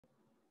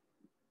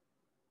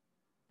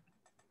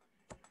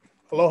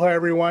Aloha,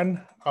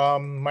 everyone.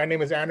 My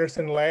name is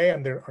Anderson Lay.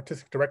 I'm the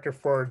Artistic Director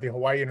for the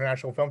Hawaii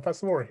International Film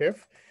Festival, or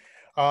HIFF.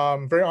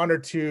 Very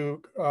honored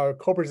to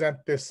co-present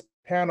this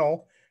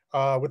panel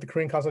with the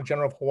Korean Consulate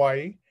General of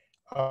Hawaii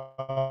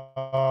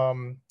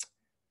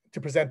to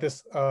present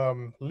this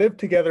Live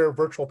Together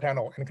virtual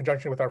panel in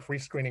conjunction with our virtual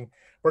screening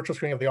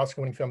of the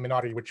Oscar-winning film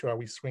MINARI, which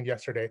we screened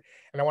yesterday.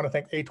 And I want to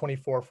thank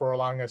A24 for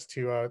allowing us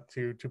to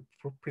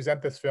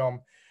present this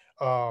film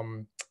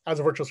as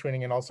a virtual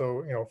screening, and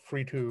also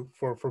free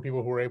for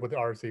people who are able to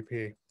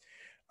RSVP.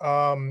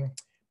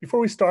 Before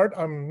we start,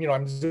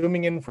 I'm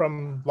zooming in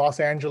from Los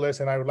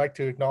Angeles, and I would like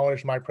to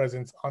acknowledge my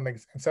presence on the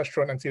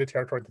ancestral and unceded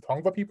territory of the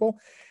Tongva people.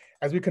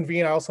 As we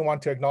convene, I also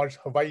want to acknowledge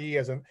Hawaii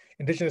as an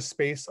indigenous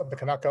space of the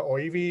Kanaka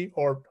Oiwi,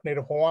 or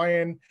Native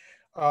Hawaiian,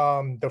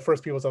 the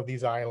first peoples of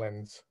these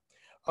islands.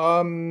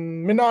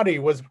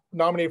 Minari was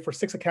nominated for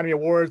 6 Academy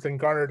Awards and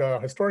garnered a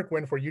historic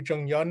win for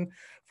Yuh-jung YOUN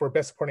for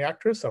Best Supporting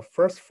Actress, a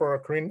first for a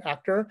Korean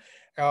actor.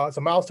 It's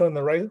a milestone in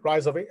the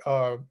rise of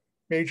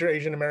major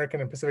Asian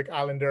American and Pacific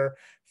Islander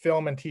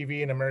film and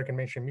TV and American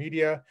mainstream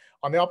media.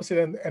 On the opposite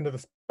end of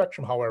the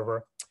spectrum,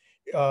 however,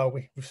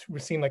 we've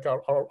seen like a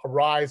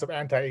rise of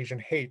anti-Asian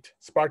hate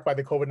sparked by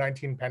the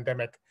COVID-19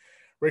 pandemic.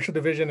 Racial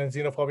division and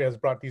xenophobia has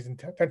brought these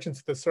tensions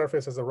to the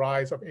surface as the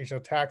rise of Asian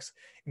attacks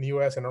in the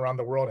US and around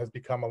the world has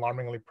become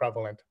alarmingly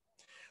prevalent.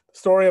 The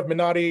story of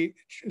Minari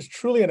is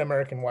truly an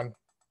American one,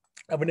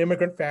 of an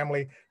immigrant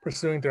family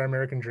pursuing their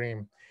American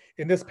dream.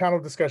 In this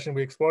panel discussion,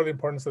 we explore the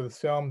importance of this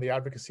film, the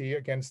advocacy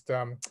against,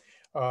 a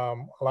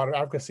lot of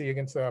advocacy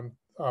against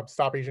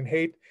Stop Asian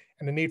Hate,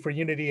 and the need for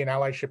unity and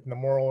allyship in the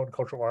moral and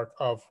cultural arc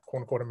of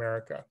quote unquote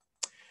America.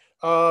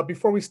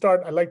 Before we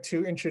start, I'd like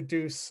to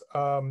introduce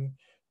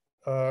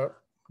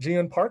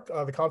Ji-Yoon Park,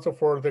 the consul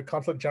for the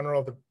Consulate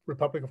General of the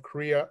Republic of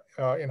Korea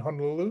in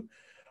Honolulu.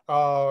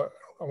 I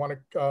want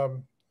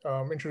to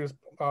introduce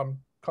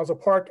Consul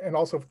Park, and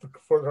also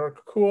for her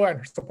kua and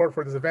her support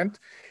for this event.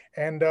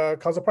 And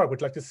Consul Park,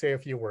 would you like to say a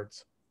few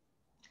words?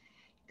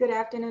 Good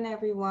afternoon,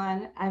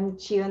 everyone. I'm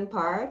Ji-Yoon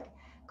Park,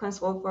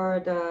 Consul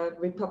for the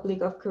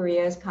Republic of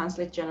Korea's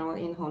Consulate General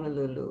in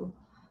Honolulu.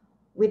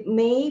 With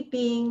May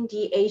being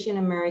the Asian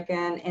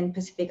American and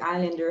Pacific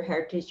Islander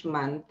Heritage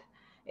Month,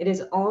 it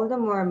is all the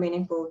more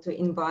meaningful to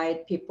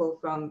invite people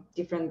from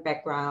different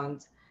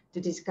backgrounds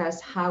to discuss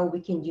how we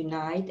can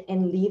unite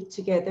and live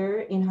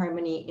together in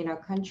harmony in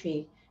our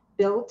country,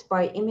 built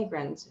by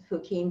immigrants who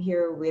came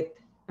here with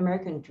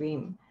American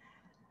dream.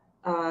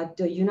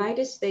 The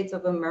United States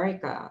of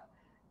America,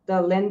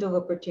 the land of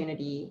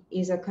opportunity,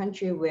 is a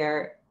country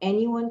where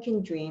anyone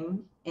can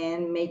dream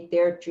and make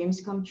their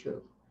dreams come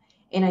true.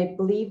 And I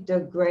believe the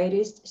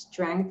greatest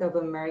strength of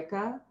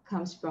America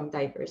comes from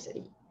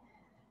diversity.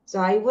 So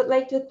I would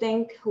like to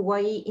thank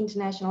Hawaii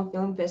International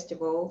Film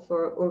Festival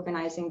for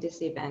organizing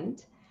this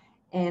event,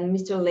 and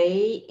Mr.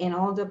 Lay and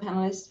all the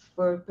panelists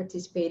for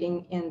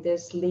participating in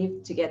this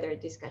Live Together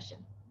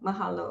discussion.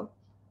 Mahalo.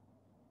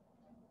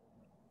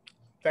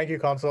 Thank you,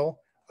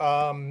 Consul.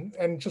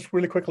 And just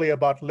really quickly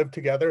about Live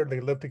Together, the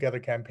Live Together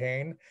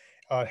campaign.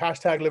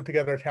 Hashtag Live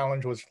Together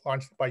Challenge was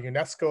launched by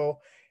UNESCO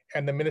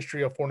and the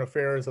Ministry of Foreign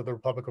Affairs of the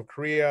Republic of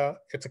Korea.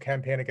 It's a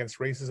campaign against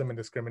racism and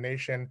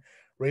discrimination,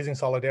 raising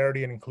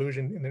solidarity and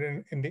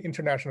inclusion in the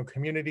international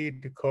community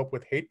to cope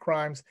with hate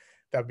crimes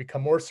that have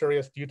become more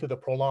serious due to the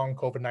prolonged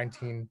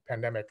COVID-19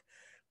 pandemic.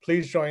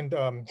 Please join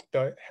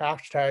the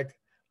hashtag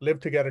Live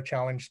Together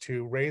Challenge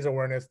to raise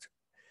awareness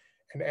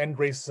and end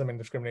racism and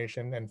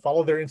discrimination, and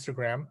follow their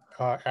Instagram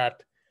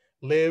at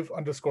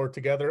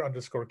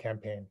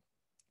live_together_campaign.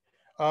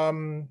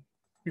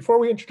 Before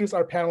we introduce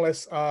our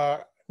panelists,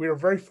 we are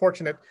very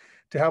fortunate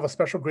to have a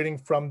special greeting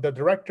from the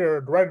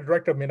writer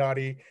director of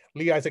Minari,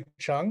 Lee Isaac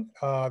Chung,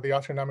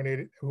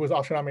 who was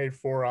Oscar nominated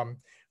for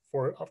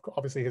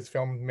obviously his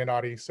film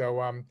Minari. So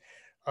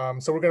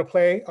we're going to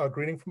play a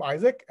greeting from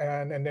Isaac,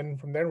 and then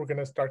from there we're going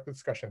to start the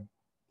discussion.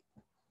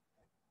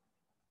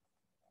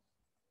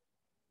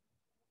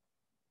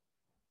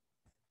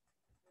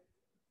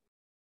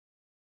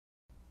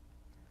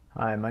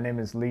 Hi, my name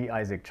is Lee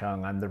Isaac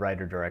Chung. I'm the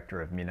writer-director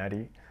of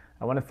Minari.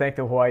 I want to thank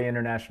the Hawaii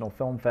International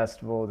Film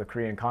Festival, the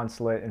Korean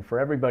Consulate, and for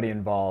everybody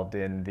involved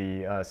in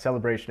the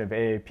celebration of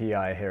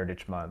AAPI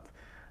Heritage Month.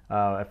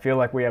 I feel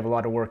like we have a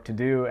lot of work to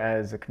do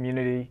as a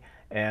community,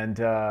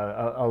 and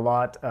a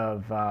lot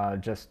of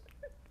just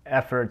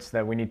efforts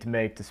that we need to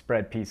make to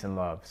spread peace and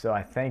love. So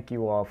I thank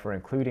you all for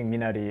including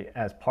Minari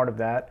as part of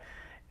that,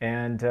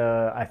 and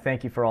I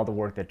thank you for all the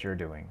work that you're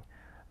doing.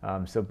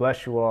 So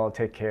bless you all,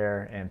 take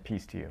care, and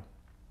peace to you.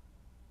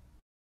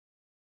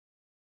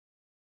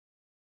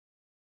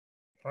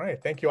 All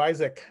right, thank you,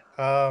 Isaac.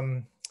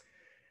 Before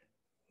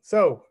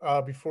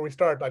we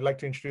start, I'd like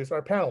to introduce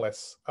our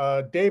panelists.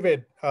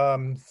 David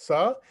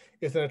Suh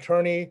is an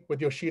attorney with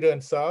Yoshida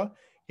and Suh.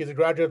 He's a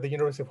graduate of the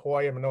University of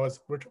Hawaii at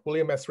Manoa's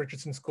William S.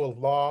 Richardson School of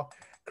Law.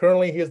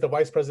 Currently, he is the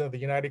vice president of the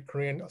United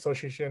Korean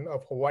Association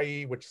of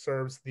Hawaii, which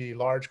serves the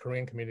large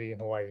Korean community in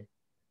Hawaii.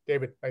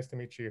 David, nice to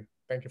meet you.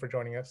 Thank you for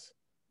joining us.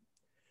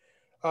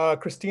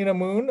 Christina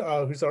Moon,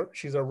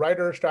 she's a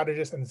writer,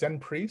 strategist, and Zen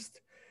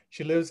priest.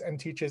 She lives and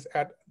teaches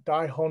at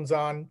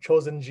Daihonzan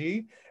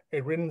Chosenji,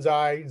 a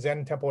Rinzai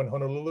Zen temple in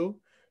Honolulu.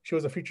 She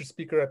was a featured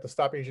speaker at the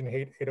Stop Asian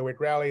Hate 808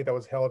 rally that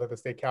was held at the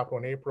state capitol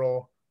in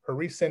April. Her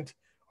recent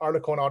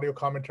article and audio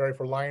commentary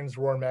for Lion's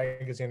Roar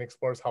magazine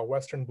explores how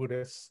Western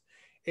Buddhists,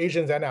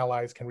 Asians, and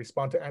allies can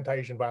respond to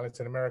anti-Asian violence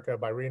in America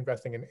by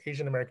reinvesting in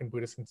Asian American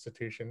Buddhist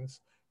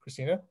institutions.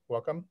 Christina,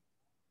 welcome.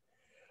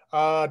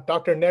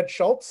 Dr. Ned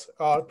Schultz,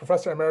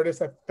 Professor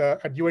Emeritus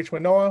at UH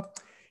Manoa.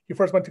 He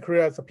first went to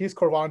Korea as a Peace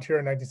Corps volunteer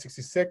in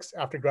 1966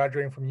 after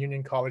graduating from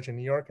Union College in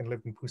New York and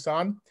lived in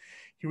Busan.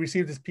 He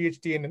received his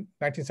PhD in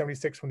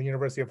 1976 from the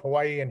University of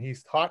Hawaii, and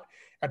he's taught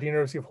at the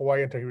University of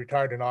Hawaii until he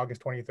retired in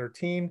August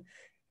 2013.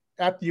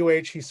 At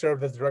UH, he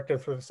served as director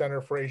for the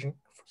Center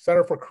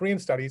for Korean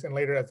Studies and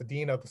later as the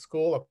Dean of the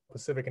School of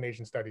Pacific and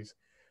Asian Studies.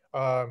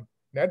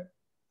 Ned,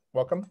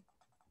 welcome.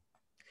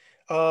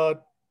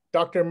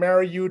 Dr.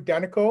 Mary Yu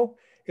Danico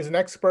is an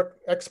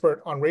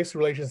expert on race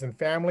relations and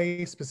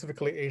family,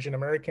 specifically Asian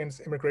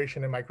Americans,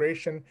 immigration and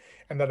migration,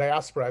 and the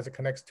diaspora as it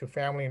connects to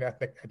family and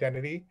ethnic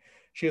identity.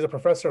 She is a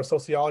professor of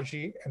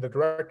sociology and the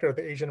director of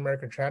the Asian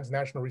American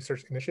Transnational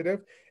Research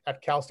Initiative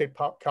at Cal State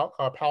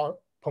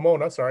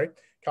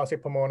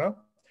Pomona.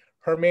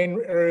 Her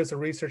main areas of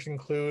research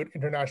include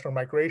international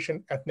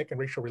migration, ethnic and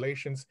racial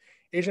relations,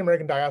 Asian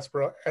American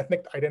diaspora,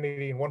 ethnic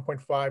identity in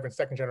 1.5 and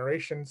second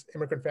generations,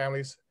 immigrant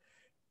families,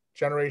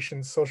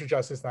 generations, social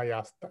justice,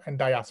 and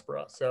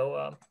diaspora.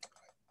 So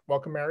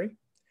welcome, Mary.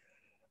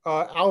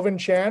 Alvin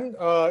Chan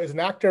is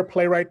an actor,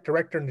 playwright,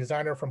 director, and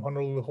designer from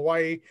Honolulu,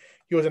 Hawaii.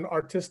 He was an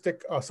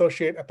artistic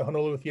associate at the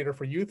Honolulu Theater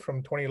for Youth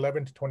from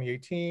 2011 to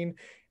 2018,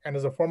 and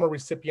is a former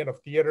recipient of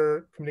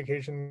Theater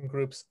Communication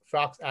Group's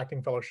Fox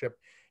Acting Fellowship.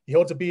 He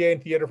holds a BA in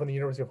theater from the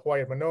University of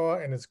Hawaii at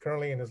Manoa and is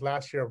currently in his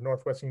last year of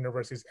Northwestern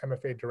University's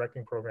MFA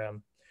directing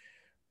program.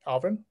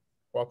 Alvin,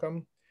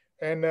 welcome.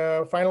 And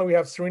finally, we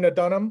have Serena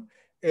Dunham,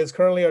 is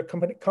currently a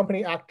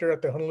company actor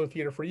at the Honolulu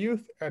Theater for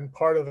Youth and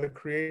part of the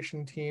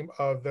creation team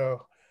of the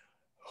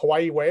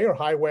Hawaii Way or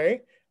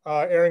Highway,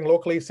 airing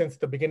locally since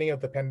the beginning of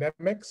the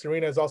pandemic.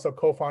 Serena is also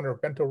co-founder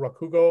of Bento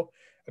Rakugo,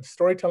 a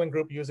storytelling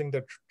group using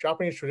the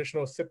Japanese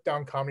traditional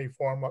sit-down comedy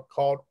form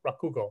called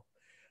Rakugo.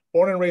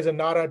 Born and raised in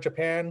Nara,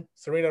 Japan,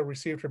 Serena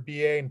received her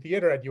BA in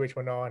theater at UH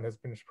Manoa and has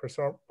been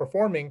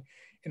performing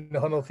in the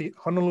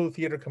Honolulu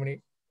theater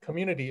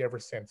community ever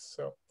since.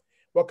 So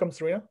welcome,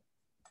 Serena.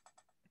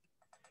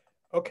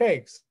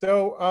 Okay,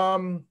 so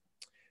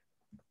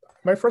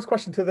my first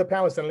question to the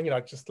panelists,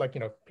 and just like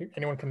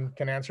anyone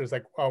can answer, is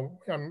like,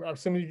 I'm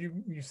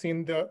assuming you've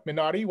seen the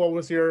Minari. What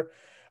was your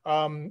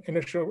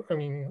initial,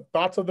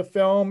 thoughts of the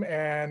film,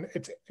 and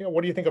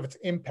what do you think of its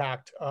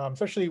impact,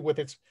 especially with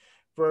its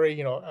very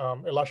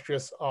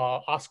illustrious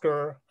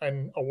Oscar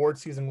and award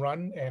season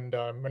run, and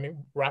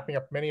wrapping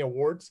up many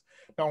awards,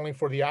 not only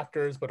for the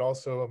actors but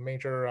also a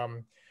major,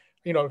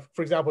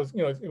 for example,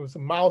 it was a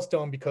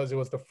milestone because it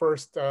was the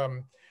first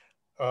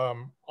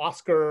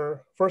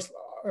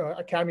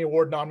Academy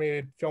Award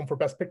nominated film for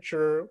Best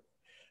Picture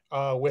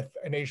with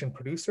an Asian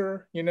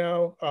producer,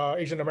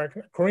 Korean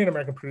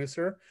American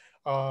producer,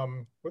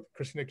 with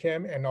Christina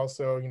Kim, and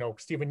also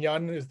Stephen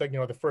Yun is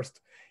the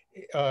first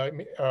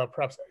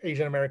perhaps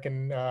Asian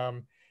American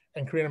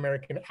and Korean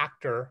American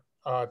actor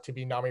to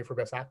be nominated for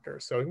Best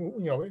Actor. So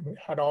it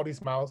had all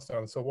these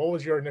milestones. So what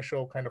was your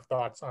initial kind of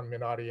thoughts on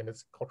Minari and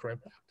its cultural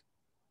impact?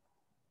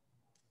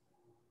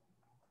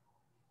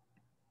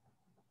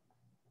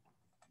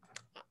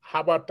 How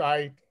about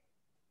I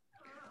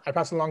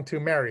pass along to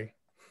Mary?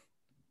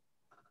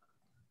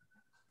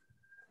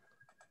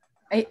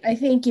 I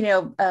think,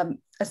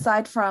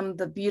 aside from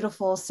the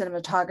beautiful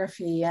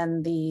cinematography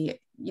and the,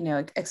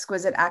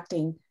 exquisite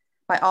acting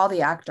by all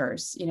the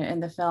actors, in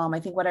the film, I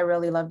think what I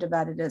really loved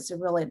about it is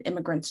really an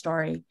immigrant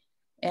story.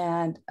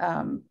 And,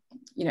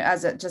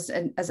 as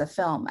a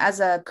film, as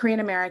a Korean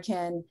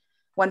American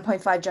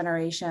 1.5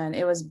 generation,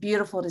 it was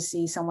beautiful to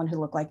see someone who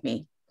looked like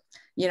me,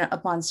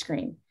 up on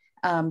screen.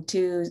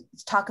 To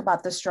talk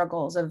about the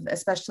struggles of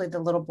especially the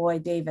little boy,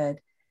 David,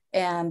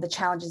 and the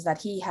challenges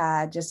that he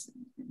had just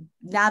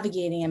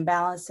navigating and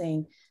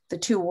balancing the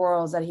two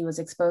worlds that he was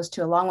exposed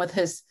to, along with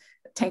his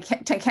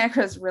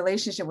cantankerous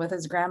relationship with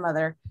his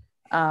grandmother.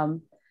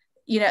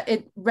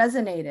 It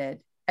resonated,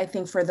 I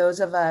think, for those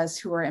of us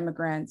who are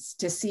immigrants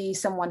to see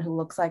someone who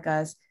looks like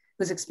us,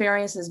 whose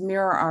experiences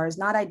mirror ours,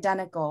 not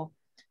identical,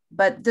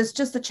 but there's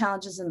just the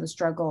challenges and the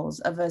struggles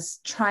of us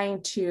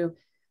trying to,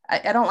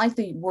 I don't like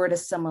the word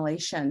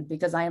assimilation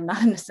because I am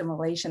not an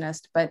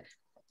assimilationist, but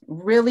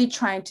really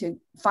trying to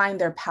find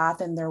their path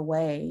and their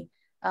way,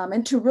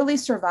 and to really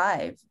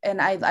survive.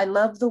 And I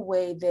love the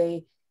way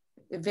they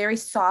very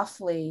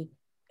softly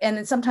and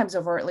then sometimes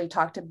overtly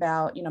talked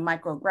about,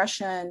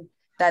 microaggression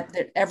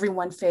that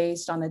everyone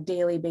faced on a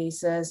daily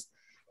basis.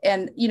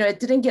 And, it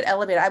didn't get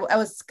elevated. I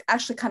was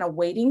actually kind of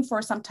waiting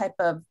for some type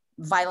of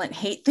violent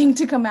hate thing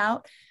to come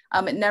out.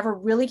 It never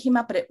really came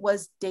up, but it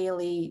was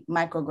daily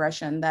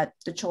microaggression that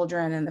the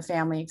children and the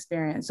family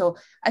experienced. So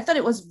I thought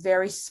it was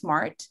very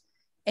smart,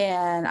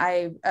 and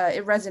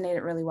it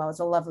resonated really well. It's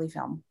a lovely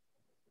film.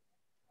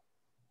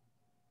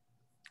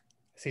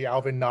 see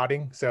Alvin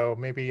nodding. So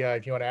maybe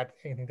if you want to add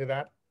anything to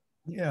that.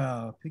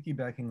 Yeah,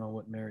 piggybacking on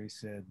what Mary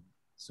said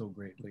so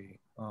greatly.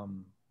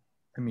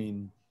 I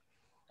mean,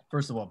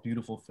 first of all,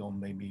 beautiful film,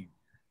 made me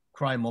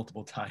cry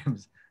multiple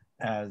times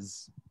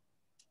as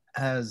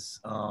a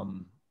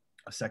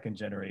second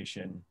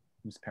generation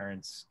whose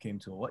parents came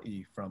to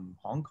Hawaii from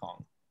Hong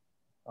Kong.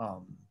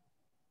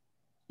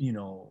 You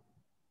know,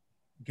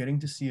 getting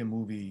to see a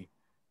movie,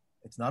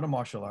 it's not a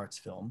martial arts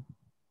film,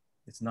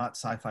 it's not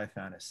sci-fi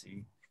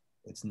fantasy,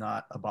 it's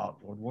not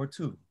about World War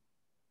II.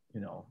 You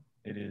know,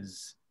 it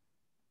is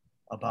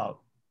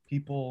about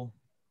people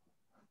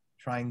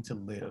trying to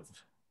live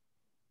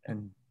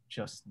and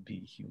just be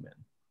human.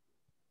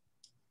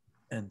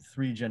 And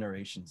 3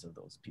 generations of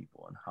those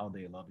people and how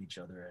they love each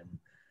other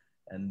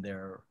and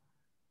their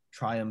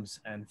triumphs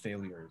and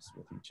failures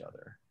with each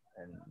other.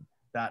 And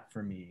that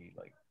for me,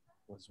 like,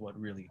 was what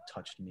really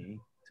touched me,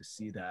 to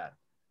see that.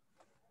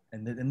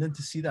 And then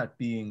to see that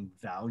being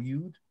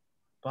valued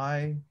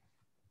by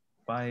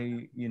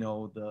you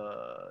know,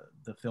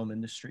 the film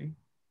industry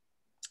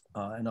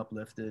and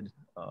uplifted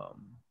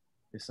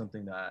is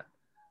something that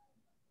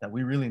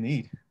we really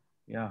need.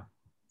 Yeah.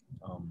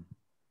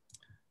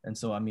 And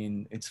so, I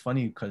mean, it's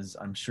funny because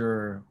I'm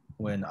sure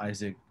when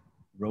Isaac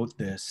wrote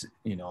this,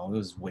 you know, it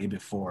was way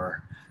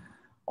before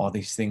all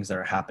these things that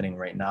are happening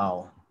right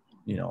now,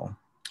 you know.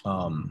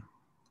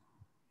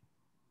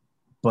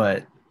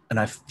 And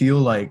I feel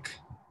like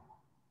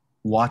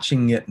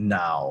watching it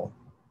now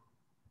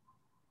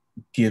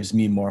gives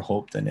me more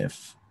hope than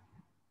if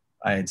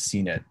I had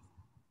seen it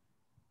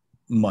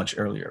much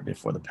earlier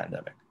before the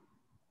pandemic.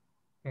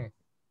 I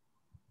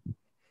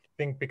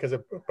think because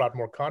it brought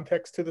more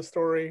context to the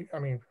story. I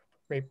mean,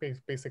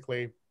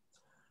 basically.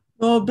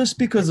 No, just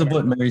because of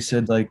what Mary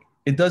said, like,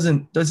 it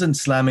doesn't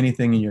slam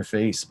anything in your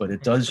face, but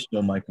it does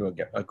show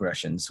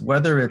microaggressions,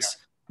 whether it's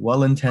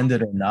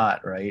well-intended or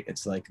not, right?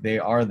 It's like they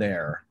are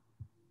there.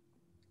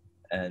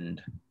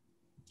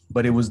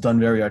 But it was done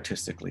very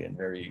artistically and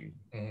very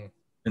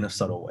in a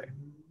subtle way.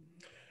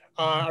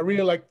 I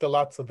really liked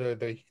lots of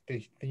the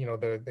you know,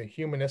 the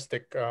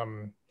humanistic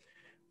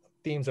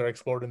themes that are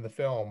explored in the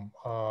film.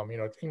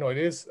 You know, it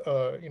is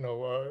you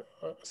know,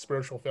 a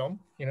spiritual film,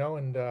 you know,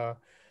 and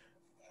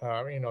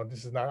you know,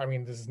 this is not, I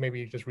mean, this is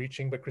maybe just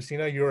reaching, but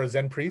Christina, you're a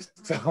Zen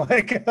priest, so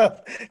like,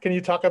 can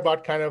you talk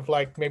about kind of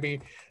like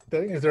maybe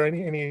is there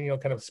any you know,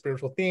 kind of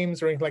spiritual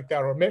themes or anything like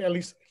that, or maybe at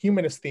least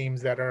humanist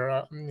themes that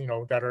are you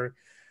know,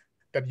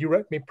 that you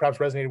maybe perhaps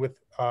resonated with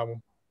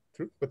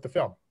with the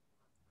film?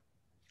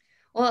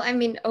 Well, I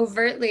mean,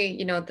 overtly,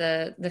 you know,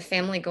 the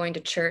family going to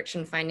church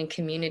and finding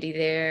community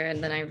there.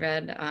 And then I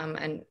read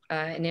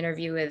an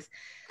interview with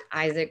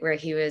Isaac where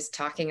he was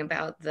talking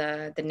about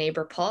the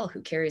neighbor Paul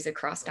who carries a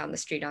cross down the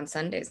street on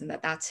Sundays, and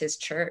that's his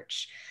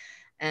church.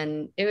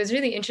 And it was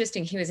really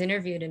interesting. He was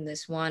interviewed in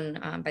this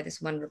one by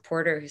this one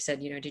reporter who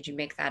said, you know, did you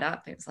make that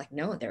up? It was like,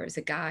 no, there was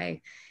a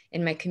guy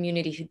in my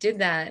community who did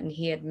that, and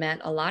he had met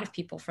a lot of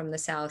people from the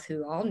South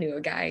who all knew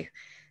a guy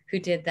who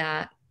did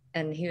that.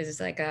 And he was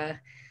like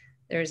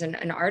there's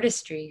an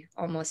artistry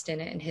almost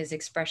in it, in his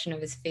expression of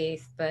his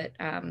faith, but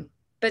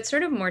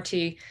sort of more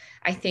to,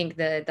 I think,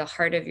 the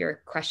heart of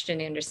your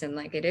question, Anderson,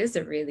 like, it is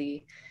a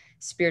really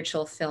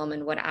spiritual film.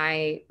 And what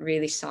I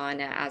really saw in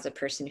it as a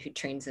person who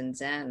trains in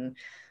Zen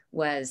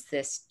was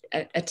this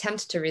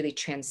attempt to really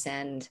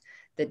transcend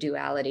the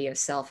duality of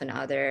self and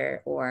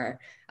other, or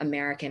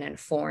American and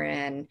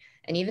foreign,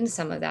 and even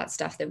some of that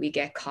stuff that we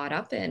get caught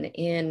up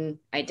in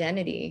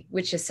identity,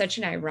 which is such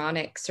an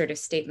ironic sort of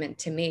statement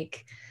to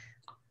make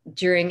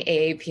during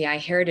AAPI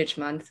Heritage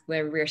Month,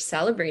 where we're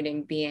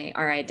celebrating being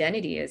our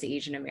identity as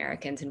Asian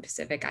Americans and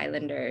Pacific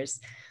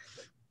Islanders.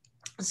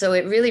 So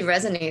it really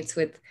resonates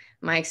with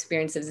my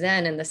experience of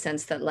Zen in the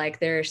sense that, like,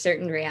 there are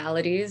certain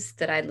realities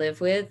that I live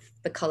with,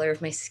 the color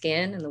of my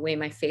skin and the way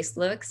my face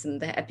looks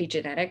and the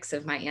epigenetics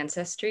of my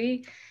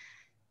ancestry.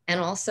 And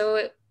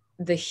also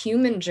the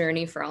human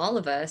journey for all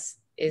of us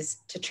is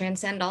to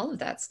transcend all of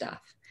that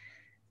stuff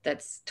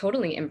that's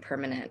totally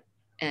impermanent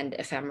and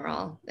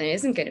ephemeral and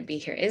isn't going to be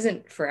here,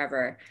 isn't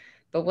forever.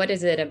 But what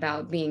is it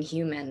about being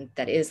human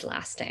that is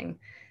lasting?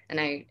 And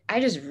I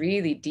just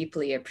really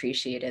deeply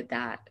appreciated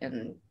that.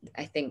 And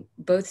I think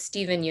both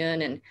Stephen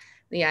Yun and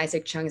Lee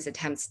Isaac Chung's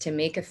attempts to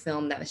make a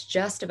film that was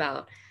just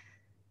about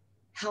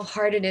how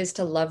hard it is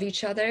to love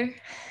each other.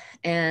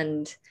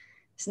 And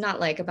it's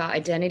not like about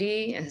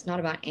identity, and it's not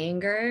about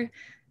anger,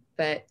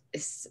 but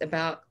it's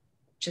about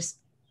just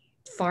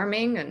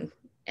farming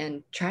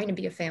and trying to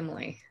be a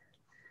family.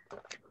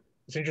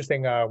 It's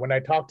interesting. When I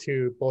talked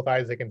to both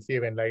Isaac and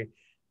Stephen, they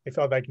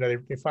felt like, you know,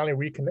 they finally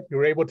they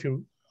were able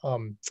to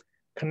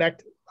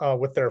connect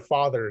with their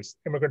fathers,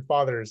 immigrant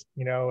fathers,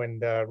 you know,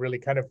 and really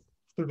kind of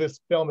through this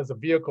film as a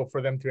vehicle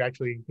for them to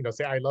actually, you know,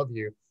 say, I love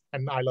you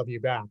and I love you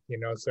back, you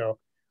know. So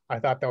I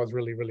thought that was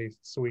really, really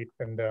sweet.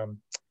 And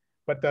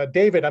but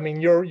David, I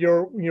mean, your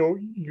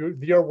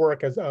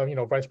work as you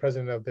know, vice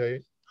president of the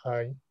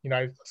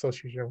United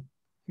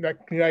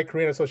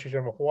Korean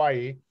Association of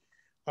Hawaii.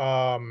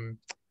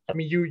 I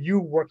mean, you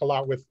work a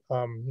lot with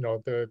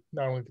the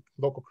not only the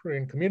local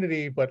Korean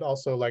community, but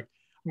also like,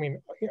 I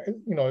mean,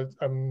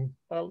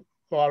 a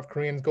lot of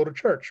Koreans go to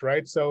church,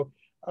 right? So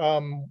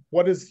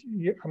what is,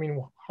 I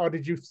mean, how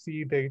did you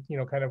see the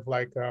kind of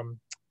like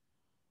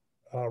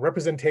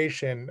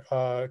representation,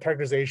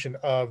 characterization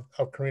of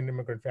Korean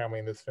immigrant family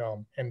in this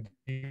film, and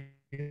do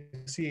you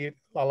see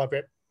all of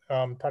it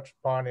touched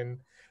upon in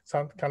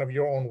some kind of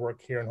your own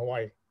work here in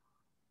Hawaii?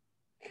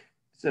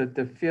 So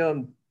the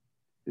film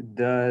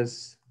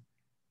does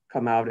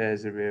come out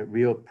as a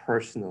real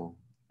personal,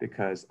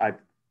 because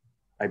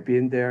I've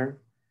been there.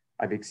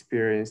 I've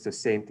experienced the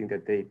same thing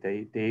that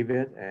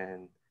David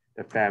and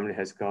the family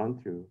has gone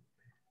through.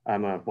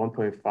 I'm a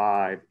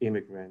 1.5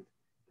 immigrant,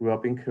 grew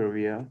up in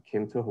Korea,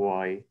 came to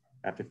Hawaii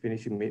after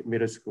finishing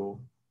middle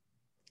school.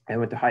 I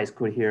went to high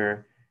school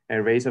here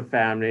and raised a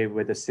family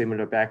with a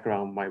similar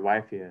background my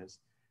wife is.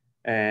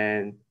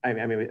 And I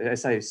mean,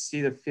 as I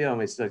see the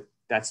film, it's like,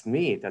 that's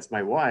me, that's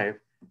my wife,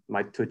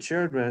 my two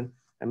children,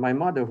 and my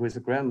mother, who is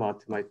a grandma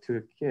to my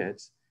two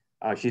kids.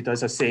 She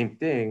does the same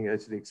thing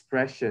as the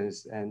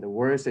expressions and the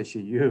words that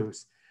she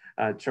uses,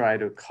 try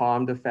to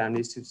calm the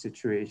family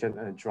situation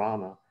and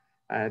drama.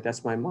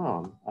 That's my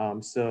mom.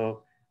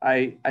 So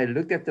I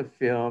looked at the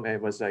film and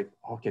it was like,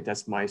 okay,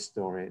 that's my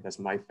story, that's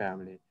my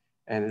family.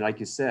 And like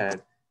you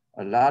said,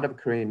 a lot of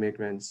Korean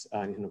immigrants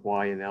in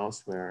Hawaii and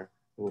elsewhere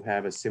who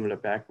have a similar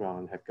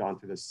background have gone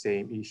through the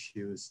same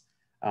issues,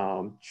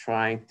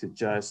 trying to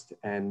just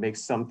and make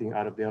something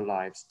out of their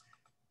lives,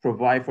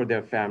 provide for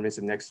their families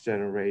and next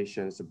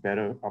generations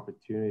better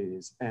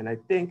opportunities. And I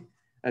think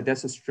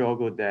that's a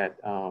struggle that,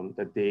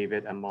 that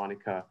David and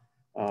Monica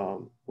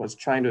was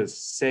trying to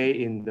say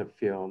in the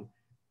film.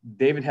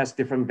 David has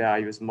different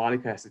values,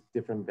 Monica has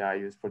different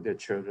values for their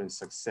children's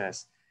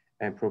success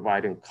and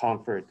providing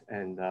comfort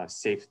and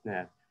safe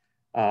net.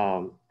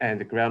 And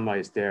the grandma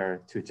is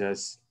there to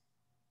just,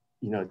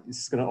 this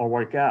is gonna all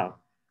work out.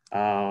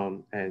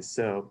 And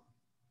so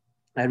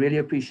I really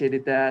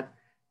appreciated that.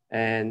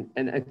 And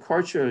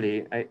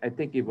culturally, I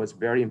think it was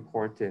very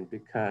important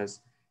because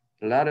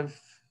a lot of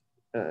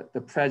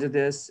the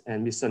prejudice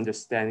and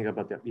misunderstanding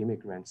about the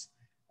immigrants,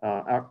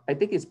 I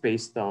think it's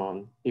based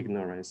on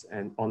ignorance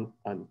and on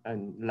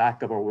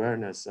lack of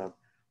awareness of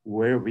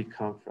where we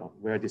come from,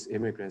 where these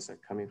immigrants are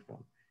coming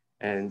from.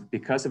 And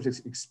because of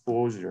this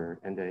exposure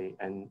and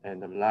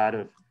a lot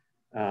of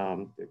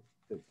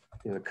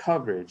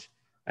coverage,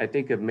 I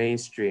think the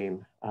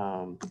mainstream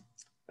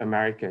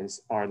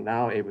Americans are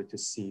now able to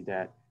see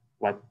that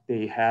what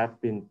they have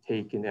been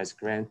taken as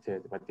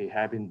granted, what they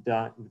have been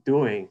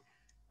doing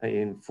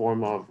in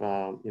form of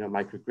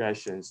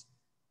microaggressions.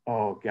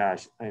 Oh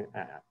gosh,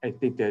 I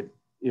think that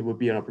it would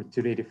be an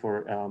opportunity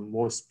for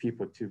most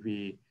people to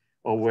be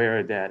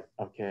aware that,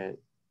 okay,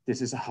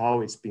 this is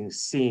how it's being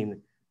seen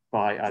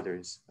by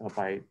others,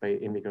 by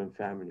immigrant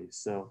families.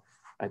 So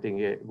I think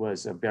it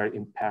was a very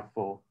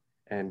impactful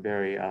and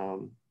very,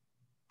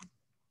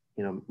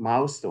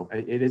 milestone.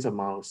 It is a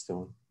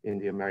milestone in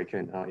the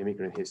American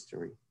immigrant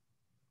history.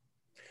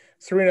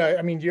 Serena,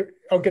 I mean,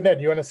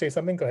 Ned, you want to say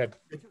something? Go ahead.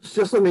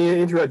 Just let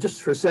me interrupt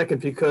just for a second,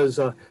 because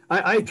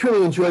I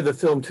truly enjoyed the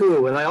film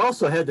too. And I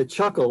also had to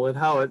chuckle at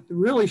how it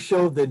really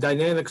showed the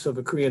dynamics of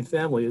a Korean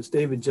family, as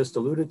David just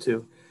alluded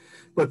to.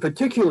 But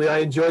particularly, I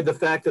enjoyed the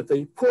fact that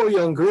the poor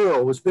young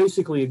girl was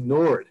basically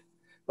ignored.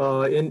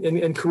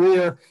 In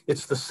Korea,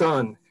 it's the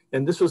son.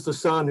 And this was the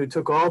son who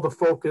took all the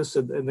focus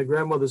and the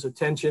grandmother's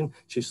attention.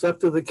 She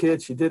slept with the kid.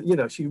 She did,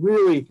 she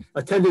really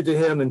attended to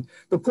him. And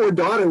the poor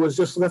daughter was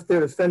just left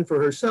there to fend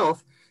for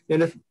herself.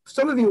 And if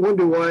some of you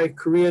wonder why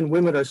Korean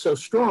women are so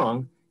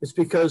strong, it's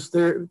because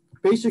they're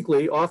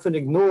basically often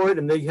ignored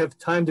and they have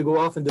time to go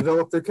off and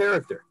develop their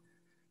character.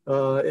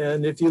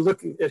 And if you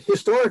look at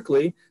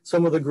historically,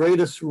 some of the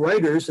greatest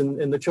writers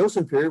in the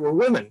Chosun period were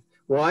women.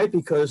 Why?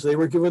 Because they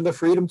were given the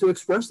freedom to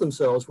express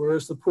themselves,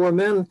 whereas the poor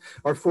men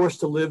are forced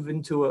to live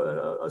into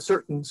a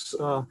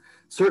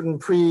certain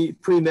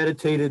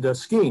premeditated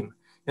scheme.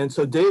 And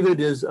so David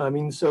is,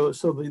 so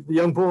the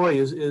young boy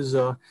is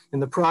in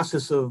the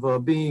process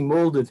of being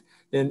molded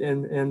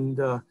and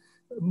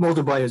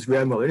molded by his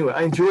grandmother. Anyway,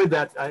 I enjoyed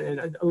that.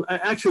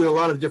 Actually, a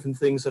lot of different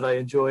things that I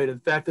enjoyed. The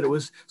fact that it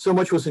was so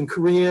much was in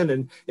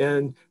Korean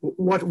and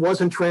what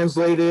wasn't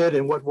translated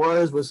and what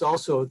was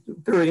also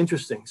very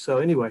interesting. So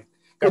anyway.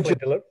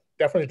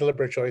 Definitely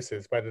deliberate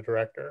choices by the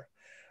director.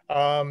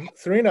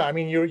 Serena, I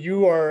mean,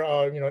 you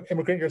are an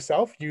immigrant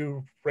yourself.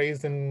 You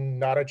raised in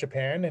Nara,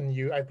 Japan,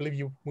 and I believe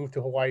you moved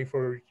to Hawaii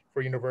for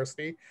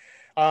university.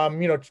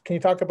 Can you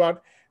talk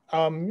about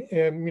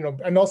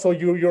and also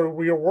your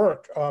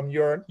work?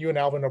 You and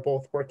Alvin are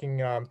both working,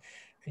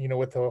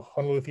 with the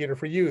Honolulu Theater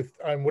for Youth.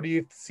 What do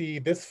you see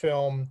this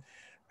film,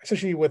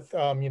 especially with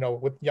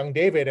with young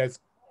David as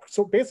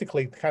so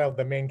basically kind of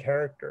the main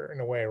character in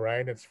a way,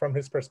 right? It's from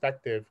his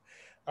perspective.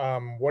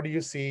 What do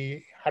you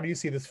see? How do you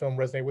see this film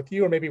resonate with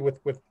you, or maybe with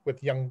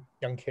young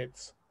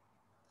kids?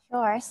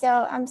 Sure.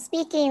 So I'm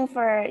speaking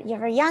for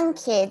your young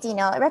kids, you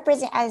know,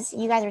 as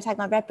you guys were talking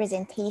about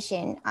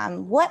representation,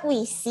 what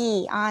we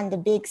see on the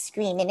big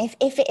screen. And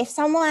if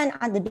someone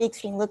on the big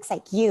screen looks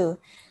like you,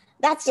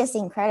 that's just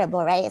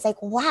incredible, right? It's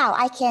like, wow,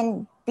 I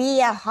can be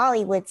a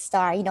Hollywood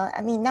star. You know,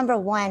 I mean, number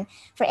one,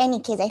 for any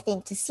kids, I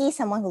think, to see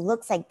someone who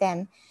looks like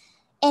them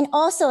and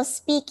also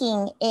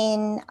speaking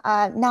in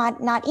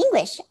not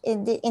English.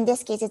 In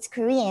this case, it's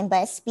Korean,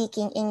 but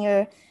speaking in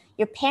your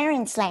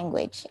parents'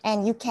 language,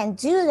 and you can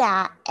do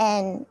that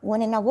and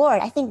win an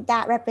award. I think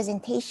that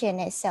representation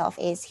itself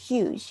is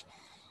huge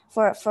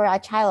for a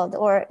child,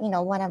 or you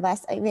know, one of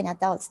us, even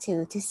adults,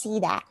 to see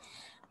that.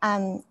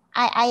 I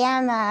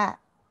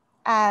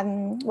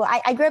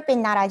grew up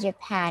in Nara,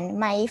 Japan.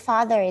 My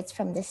father is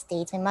from the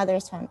States. My mother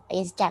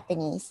is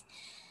Japanese.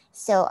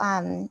 So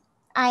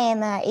I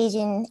am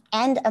Asian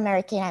and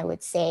American, I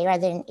would say,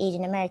 rather than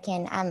Asian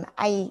American.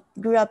 I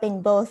grew up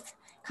in both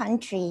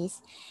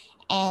countries,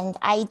 and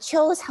I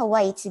chose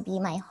Hawaii to be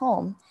my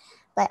home.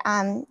 But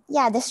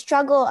yeah, the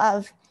struggle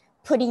of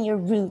putting your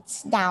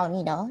roots down,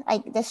 you know,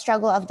 like the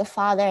struggle of the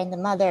father and the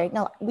mother.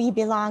 No, we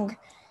belong.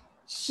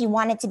 She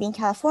wanted to be in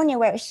California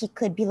where she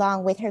could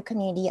belong with her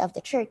community of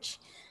the church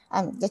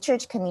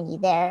community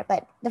there.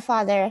 But the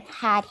father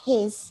had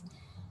his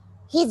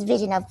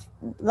vision of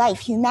life,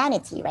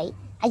 humanity, right?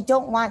 I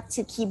don't want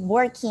to keep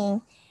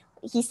working.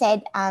 He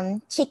said,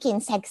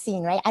 chicken sex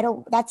scene, right?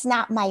 That's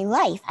not my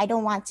life. I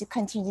don't want to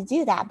continue to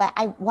do that.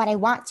 But what I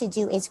want to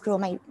do is grow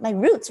my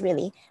roots,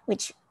 really,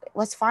 which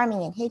was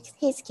farming in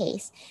his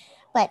case.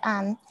 But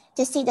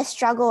to see the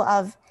struggle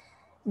of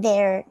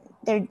their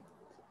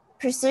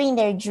pursuing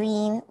their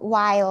dream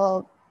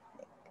while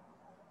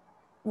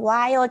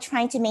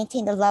trying to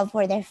maintain the love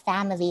for their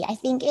family, I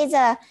think is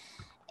an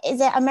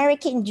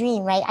American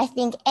dream, right? I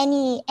think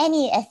any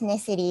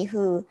ethnicity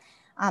who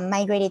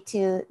migrated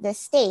to the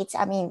States,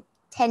 I mean,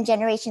 10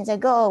 generations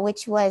ago,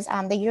 which was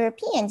the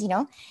Europeans, you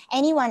know,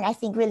 anyone I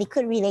think really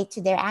could relate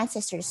to their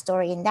ancestors'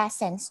 story in that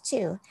sense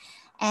too.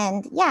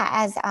 And yeah,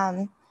 as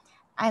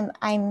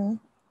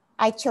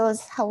I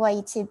chose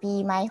Hawaii to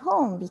be my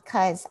home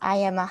because I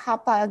am a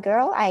Hapa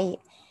girl. I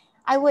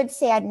would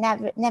say I'd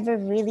never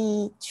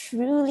really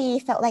truly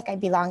felt like I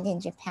belonged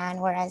in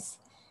Japan, whereas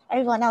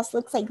everyone else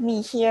looks like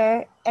me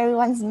here.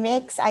 Everyone's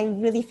mixed. I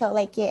really felt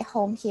like at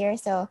home here.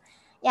 So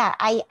yeah,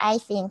 I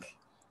think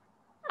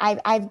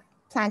I've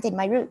planted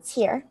my roots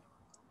here.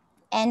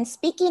 And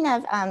speaking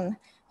of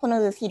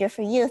Honolulu Theater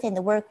for Youth and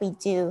the work we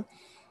do,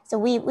 so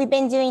we've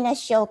been doing a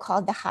show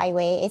called The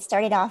Highway. It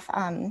started off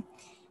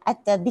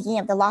at the beginning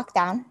of the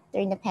lockdown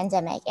during the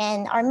pandemic.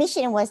 And our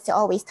mission was to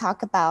always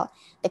talk about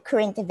the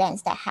current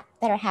events that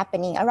are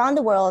happening around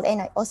the world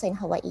and also in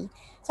Hawaii.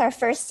 So our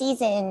first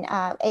season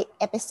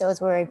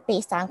episodes were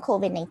based on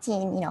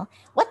COVID-19, you know,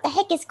 what the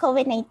heck is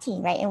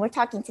COVID-19, right? And we're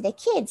talking to the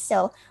kids.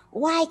 So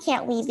why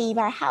can't we leave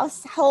our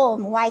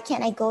home? Why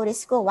can't I go to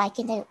school? Why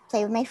can't I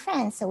play with my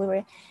friends? So we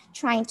were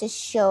trying to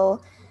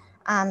show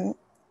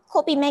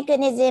coping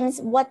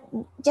mechanisms,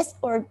 just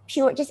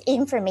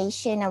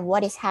information of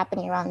what is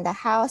happening around the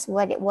house.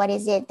 What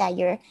is it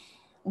that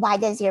why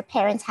does your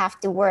parents have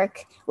to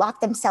lock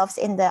themselves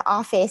in the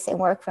office and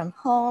work from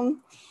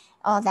home,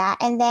 all that.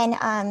 And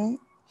then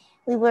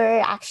we were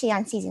actually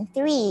on season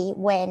 3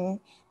 when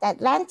the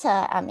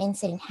Atlanta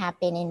incident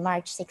happened in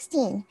March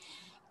 16.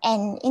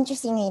 And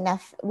interestingly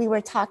enough, we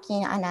were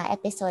talking on an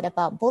episode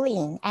about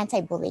bullying,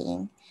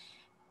 anti-bullying.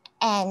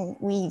 And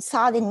we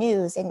saw the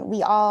news and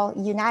we all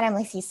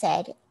unanimously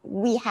said,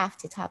 we have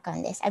to talk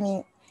on this. I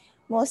mean,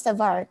 most of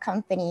our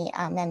company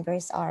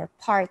members are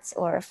parts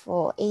or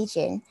full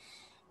Asian.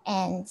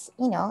 And,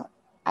 you know,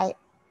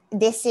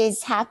 this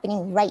is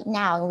happening right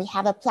now. And we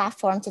have a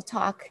platform to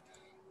talk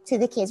to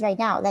the kids right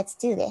now. Let's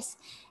do this.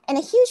 And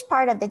a huge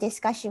part of the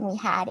discussion we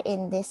had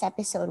in this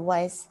episode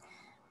was,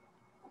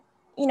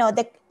 you know,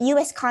 the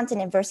US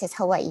continent versus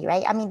Hawaii,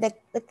 right? I mean,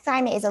 the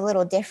climate is a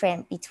little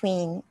different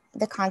between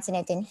the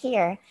continent and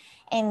here.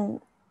 And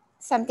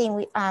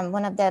something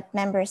one of the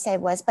members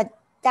said was, but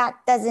that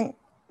doesn't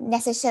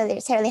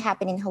necessarily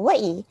happen in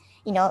Hawaii,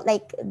 you know,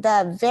 like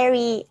the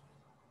very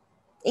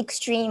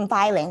extreme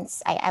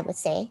violence, I would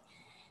say.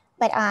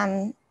 But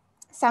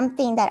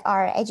something that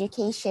our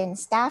education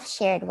staff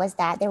shared was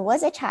that there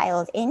was a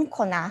child in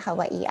Kona,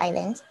 Hawaii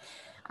Island,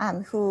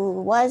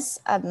 who was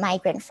a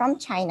migrant from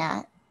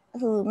China,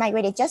 who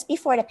migrated just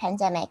before the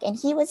pandemic. And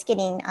he was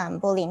getting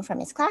bullying from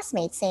his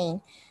classmates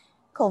saying,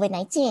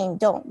 COVID-19,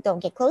 don't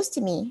get close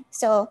to me.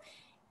 So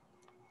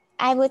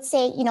I would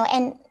say, you know,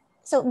 and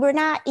so we're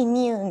not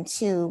immune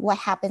to what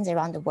happens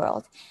around the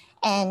world.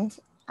 And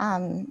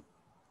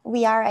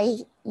we are a,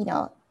 you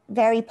know,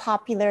 very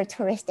popular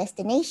tourist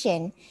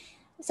destination.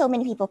 So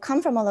many people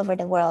come from all over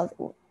the world.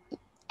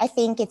 I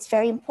think it's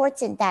very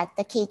important that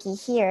the keiki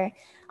here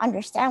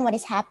understand what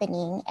is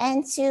happening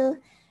and to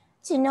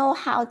know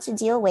how to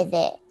deal with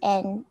it.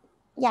 And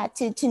yeah,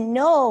 to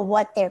know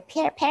what their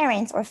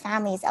parents or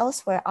families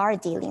elsewhere are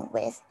dealing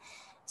with.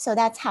 So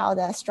that's how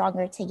the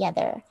Stronger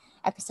Together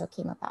episode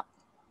came about.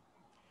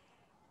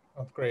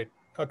 That's great.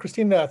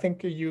 Christina, I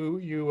think you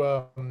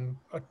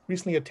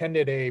recently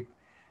attended a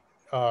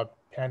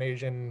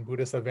Pan-Asian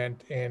Buddhist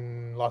event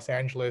in Los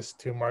Angeles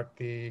to mark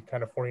the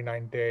kind of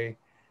 49-day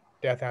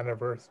death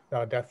anniversary,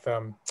 of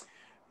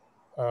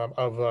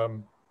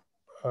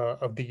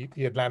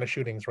the Atlanta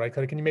shootings, right?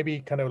 Can you maybe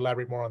kind of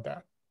elaborate more on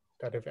that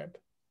event?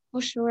 Oh,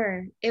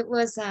 sure. It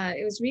was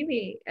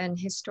really an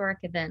historic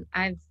event.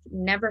 I've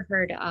never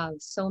heard of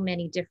so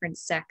many different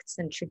sects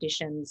and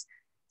traditions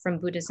from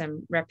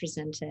Buddhism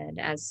represented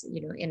as,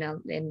 you know,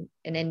 in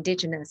an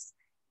indigenous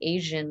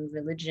Asian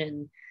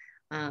religion.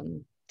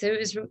 So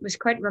it was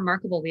quite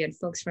remarkable. We had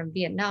folks from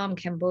Vietnam,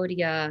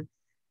 Cambodia,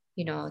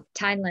 you know,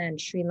 Thailand,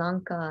 Sri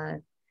Lanka,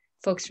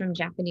 folks from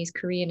Japanese,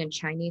 Korean, and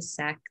Chinese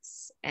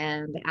sects,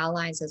 and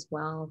allies as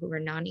well who were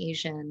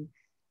non-Asian.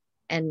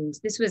 And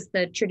this was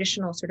the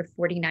traditional sort of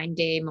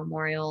 49-day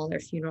memorial or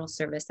funeral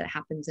service that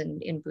happens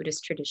in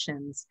Buddhist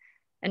traditions.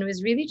 And it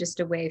was really just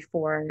a way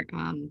for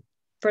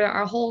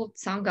our whole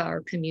Sangha,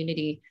 our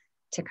community,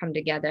 to come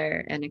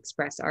together and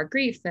express our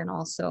grief, and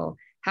also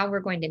how we're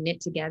going to knit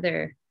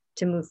together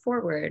to move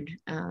forward,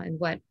 and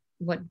what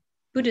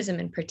Buddhism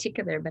in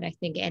particular, but I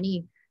think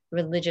any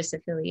religious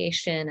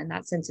affiliation and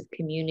that sense of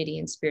community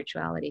and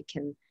spirituality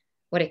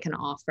what it can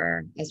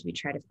offer as we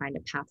try to find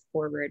a path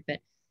forward. But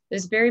it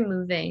was very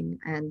moving,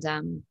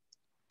 and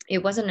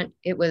it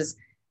was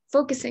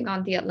focusing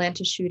on the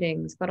Atlanta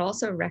shootings, but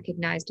also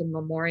recognized and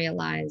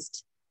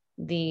memorialized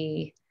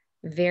the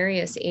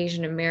various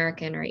Asian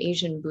American or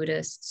Asian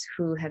Buddhists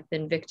who have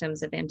been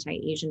victims of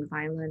anti-Asian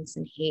violence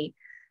and hate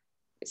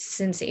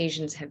since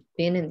Asians have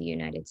been in the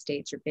United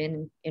States or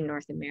been in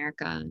North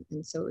America.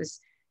 And so it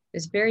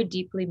was very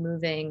deeply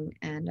moving,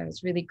 and I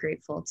was really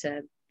grateful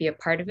to be a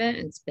part of it.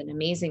 And it's been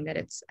amazing that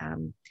it's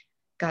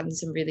gotten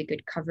some really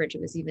good coverage.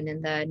 It was even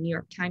in the New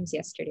York Times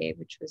yesterday,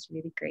 which was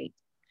really great.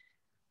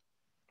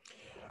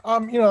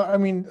 You know, I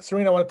mean,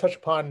 Serena, I want to touch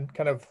upon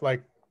kind of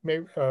like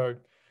maybe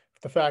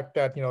the fact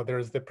that, you know,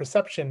 there's the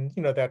perception,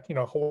 you know, that, you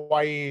know,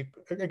 Hawaii,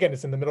 again,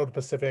 it's in the middle of the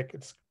Pacific.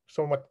 It's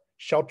somewhat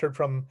sheltered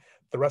from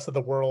the rest of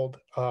the world.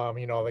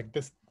 You know, like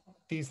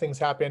these things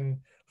happen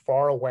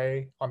far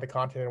away on the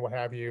continent and what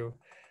have you.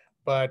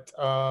 But,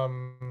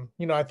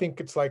 you know, I think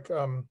it's like,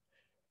 you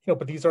know,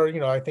 but these are,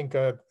 you know, I think,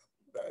 you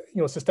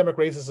know, systemic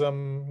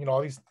racism, you know,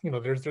 all these, you know,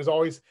 there's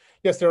always,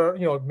 yes, there are,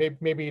 you know,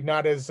 maybe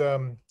not as,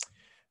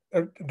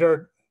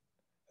 they're,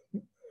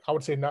 I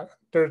would say not,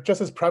 they're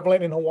just as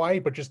prevalent in Hawaii,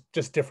 but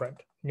just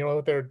different, you know,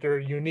 they're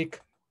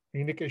unique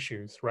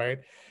issues, right?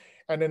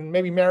 And then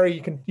maybe Mary,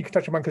 you can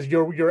touch upon, because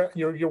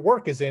your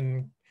work is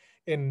in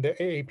the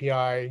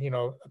AAPI, you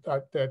know,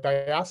 the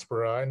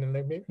diaspora, and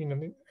then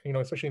you know,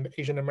 especially in the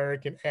Asian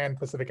American and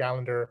Pacific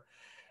Islander,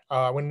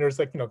 when there's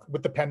like, you know,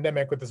 with the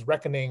pandemic, with this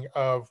reckoning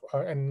of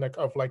you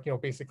know,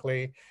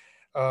 basically,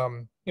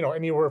 you know,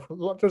 anywhere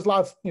there's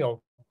lots, you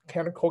know,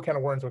 whole can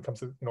of worms when it comes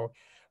to, you know,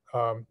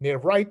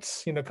 Native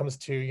rights, you know, comes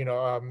to, you know,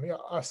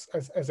 us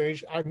as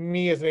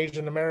me as an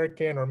Asian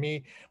American, or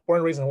me born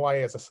and raised in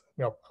Hawaii as a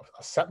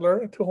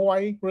settler to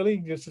Hawaii, really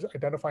just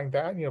identifying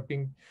that, you know,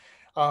 being,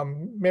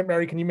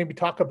 Mary, can you maybe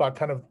talk about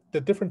kind of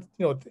the different,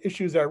 you know,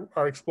 issues that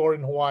are explored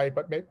in Hawaii,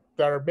 but that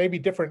are maybe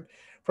different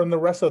from the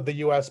rest of the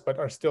U.S., but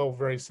are still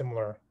very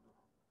similar?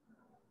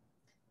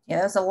 Yeah,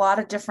 there's a lot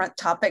of different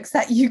topics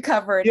that you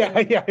covered. Yeah.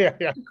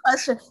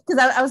 Question, because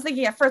I was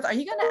thinking at first, are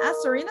you going to ask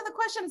Serena the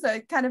question? So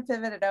it kind of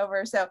pivoted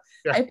over. So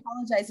yeah. I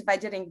apologize if I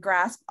didn't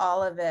grasp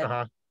all of it.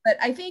 But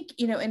I think,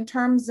 you know, in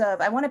terms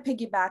of, I want to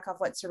piggyback off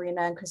what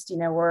Serena and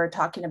Christina were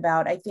talking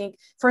about. I think,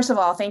 first of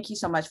all, thank you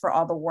so much for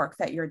all the work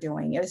that you're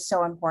doing. It is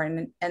so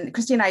important. And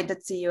Christina, I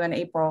did see you in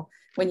April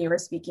when you were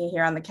speaking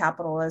here on the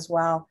Capitol as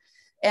well.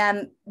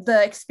 And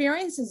the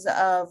experiences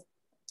of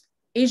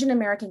Asian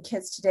American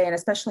kids today, and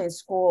especially in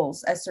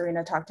schools, as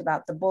Serena talked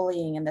about, the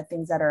bullying and the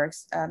things that are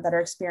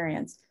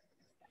experienced,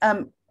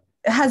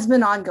 has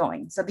been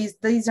ongoing. So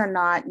these are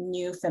not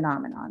new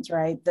phenomenons,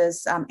 right?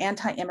 This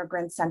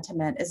anti-immigrant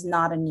sentiment is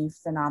not a new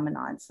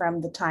phenomenon. From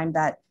the time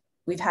that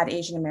we've had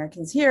Asian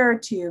Americans here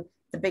to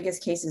the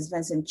biggest cases,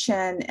 Vincent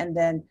Chin, and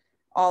then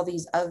all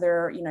these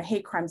other, you know,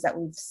 hate crimes that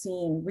we've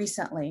seen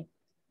recently.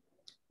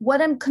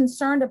 What I'm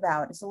concerned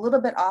about is a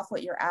little bit off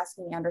what you're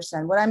asking,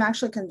 Anderson. What I'm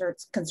actually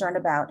concerned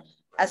about,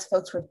 as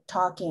folks were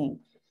talking,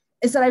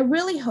 is that I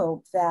really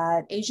hope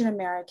that Asian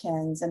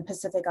Americans and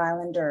Pacific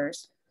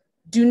Islanders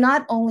do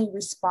not only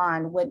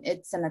respond when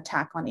it's an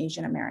attack on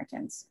Asian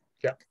Americans.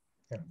 Yeah.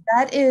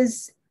 That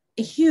is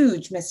a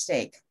huge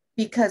mistake,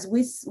 because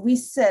we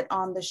sit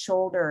on the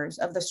shoulders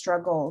of the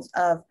struggles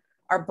of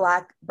our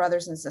Black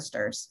brothers and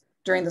sisters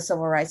during the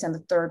Civil Rights and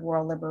the Third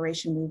World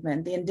Liberation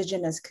Movement, the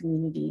indigenous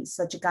communities,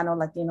 the Chicano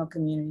Latino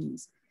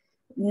communities.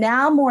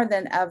 Now more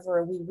than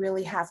ever, we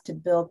really have to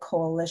build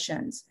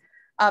coalitions.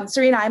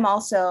 Serena, I'm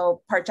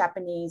also part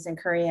Japanese and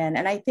Korean,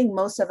 and I think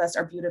most of us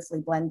are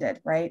beautifully blended,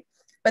 right?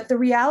 But the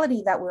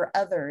reality that we're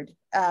othered,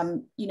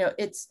 you know,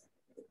 it's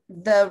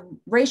the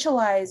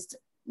racialized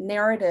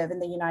narrative in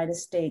the United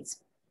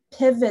States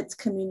pivots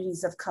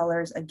communities of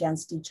colors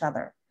against each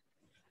other.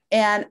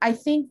 And I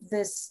think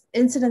this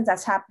incident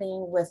that's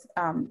happening with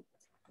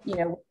you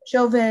know,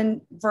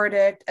 Chauvin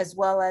verdict, as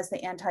well as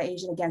the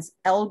anti-Asian against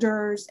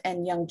elders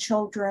and young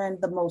children,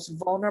 the most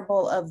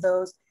vulnerable of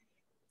those,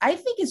 I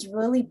think is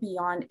really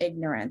beyond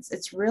ignorance.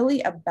 It's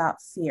really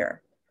about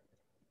fear.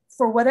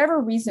 For whatever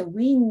reason,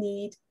 we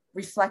need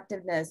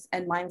reflectiveness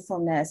and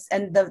mindfulness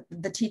and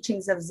the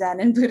teachings of Zen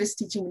and Buddhist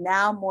teaching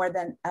now more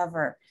than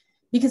ever,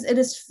 because it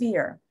is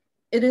fear.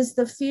 It is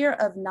the fear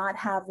of not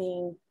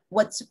having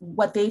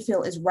what they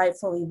feel is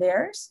rightfully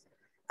theirs.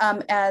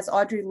 As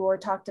Audre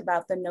Lorde talked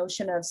about, the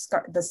notion of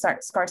the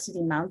scarcity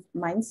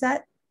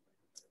mindset,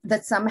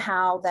 that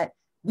somehow that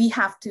we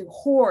have to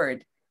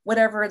hoard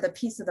whatever the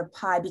piece of the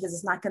pie because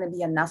it's not going to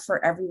be enough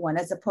for everyone,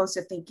 as opposed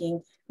to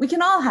thinking we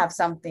can all have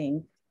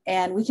something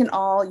and we can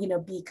all, you know,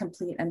 be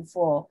complete and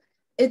full.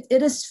 It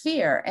is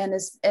fear, and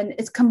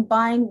it's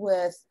combined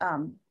with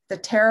the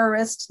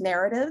terrorist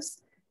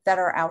narratives that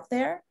are out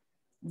there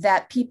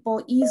that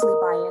people easily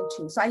buy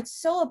into. So I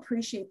so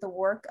appreciate the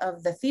work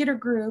of the theater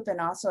group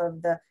and also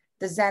of the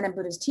Zen and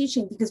Buddhist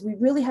teaching, because we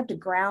really have to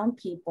ground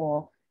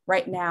people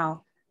right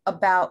now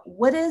about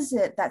what is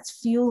it that's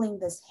fueling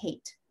this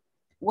hate?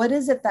 What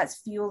is it that's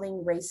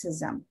fueling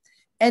racism?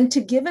 And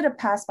to give it a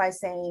pass by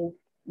saying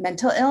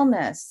mental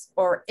illness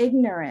or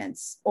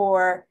ignorance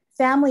or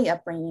family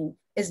upbringing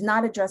is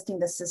not addressing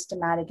the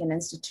systematic and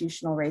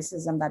institutional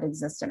racism that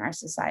exists in our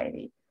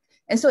society.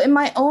 And so in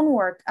my own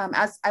work,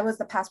 as I was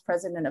the past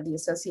president of the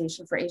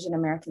Association for Asian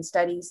American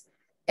Studies,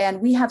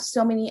 and we have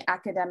so many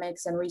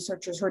academics and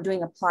researchers who are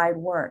doing applied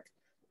work,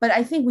 but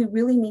I think we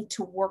really need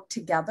to work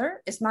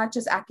together. It's not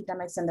just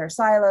academics in their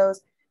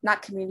silos,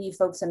 not community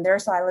folks in their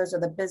silos, or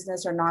the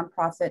business or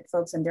nonprofit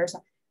folks in their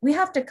silos. We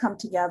have to come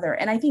together.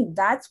 And I think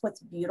that's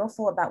what's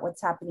beautiful about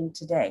what's happening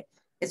today.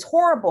 It's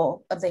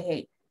horrible of the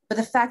hate, but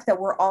the fact that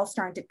we're all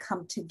starting to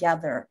come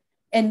together,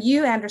 and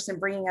you, Anderson,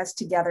 bringing us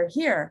together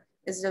here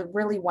is a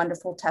really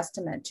wonderful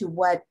testament to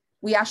what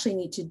we actually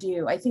need to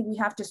do. I think we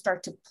have to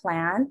start to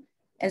plan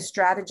and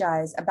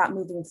strategize about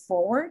moving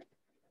forward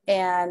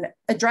and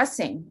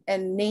addressing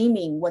and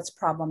naming what's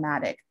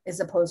problematic, as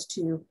opposed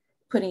to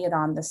putting it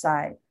on the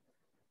side.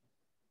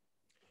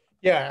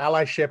 Yeah,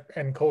 allyship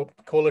and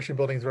coalition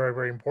building is very,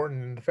 very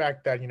important. And the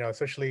fact that, you know,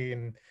 especially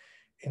in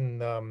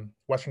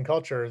Western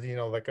cultures, you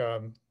know, like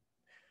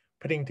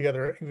putting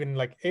together even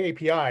like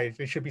AAPI,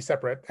 they should be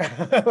separate.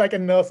 Like,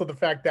 and also the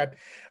fact that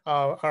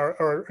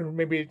or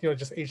maybe, you know,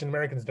 just Asian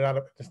Americans,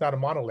 it's not a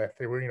monolith.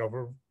 They were,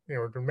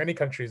 there are many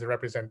countries that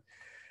represent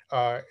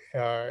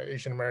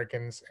Asian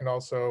Americans, and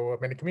also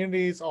many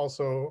communities,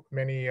 also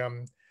many,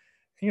 and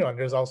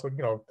there's also,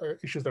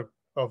 issues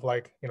of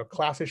like,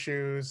 class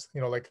issues,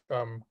 like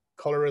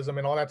colorism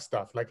and all that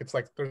stuff. Like, it's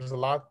like, there's a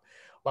lot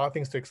of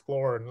things to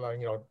explore, and like,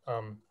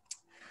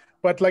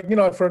 but like,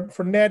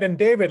 for Ned and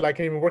David, like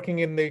even working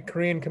in the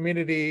Korean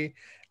community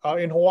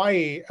in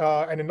Hawaii,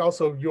 and then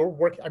also your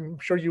work, I'm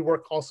sure you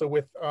work also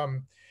with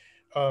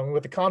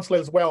the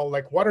consulate as well.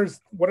 Like, what is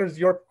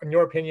in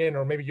your opinion,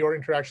 or maybe your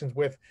interactions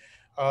with,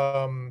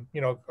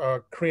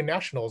 Korean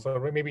nationals,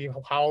 or maybe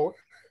how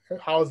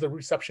is the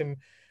reception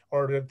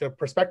or the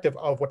perspective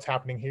of what's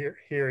happening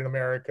here in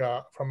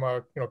America from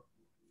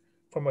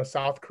a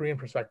South Korean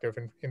perspective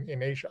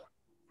in Asia,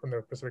 from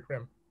the Pacific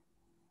Rim?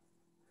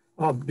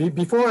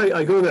 Before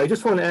I go there, I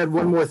just want to add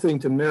one more thing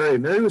to Mary.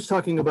 Mary was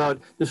talking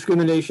about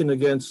discrimination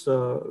against,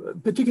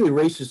 particularly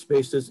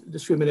racist-based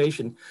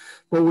discrimination.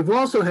 But we've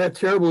also had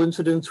terrible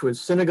incidents with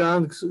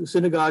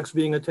synagogues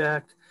being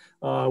attacked.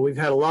 We've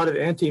had a lot of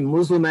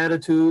anti-Muslim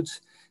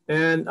attitudes.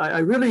 And I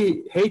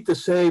really hate to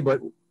say,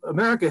 but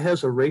America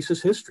has a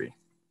racist history.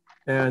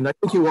 And I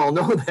think you all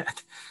know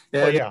that.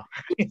 And oh, yeah.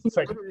 It's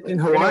like, in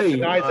Hawaii.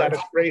 That is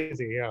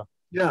crazy, yeah.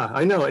 Yeah,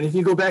 I know. And if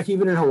you go back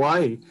even in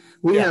Hawaii,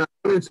 we had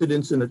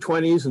incidents in the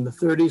 20s and the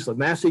 30s. The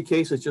Massey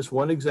case is just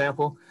one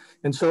example.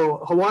 And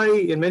so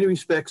Hawaii, in many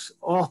respects,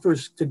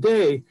 offers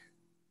today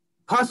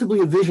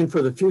possibly a vision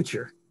for the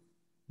future.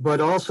 But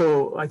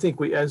also, I think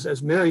we,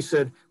 as Mary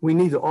said, we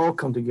need to all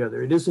come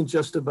together. It isn't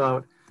just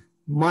about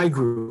my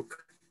group.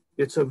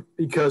 It's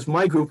because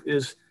my group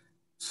is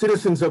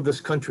citizens of this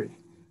country,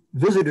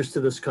 visitors to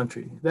this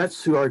country.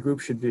 That's who our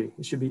group should be.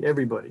 It should be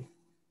everybody.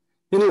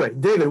 Anyway,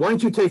 David, why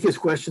don't you take his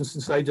question,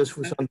 since I just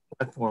was on the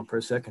platform for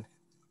a second.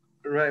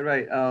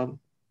 Right.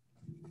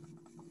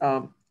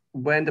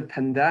 When the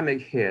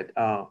pandemic hit,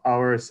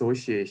 our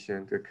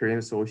association, the Korean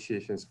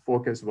Association's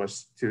focus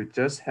was to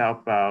just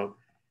help out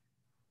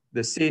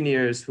the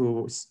seniors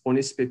who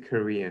only speak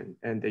Korean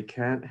and they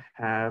can't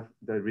have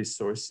the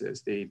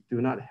resources. They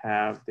do not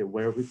have the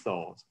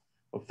wherewithal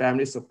or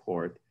family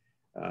support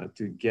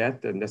to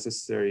get the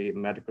necessary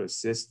medical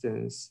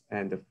assistance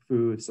and the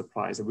food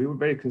supplies. And we were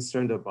very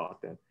concerned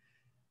about that.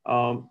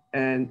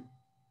 And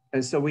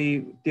so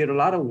we did a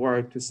lot of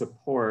work to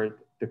support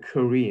the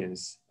Korean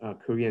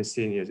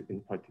seniors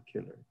in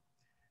particular.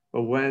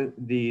 But when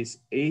these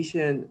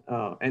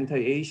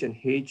anti-Asian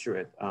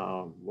hatred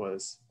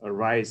was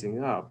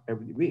rising up,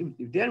 we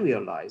then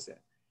realized that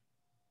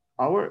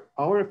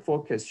our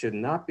focus should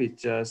not be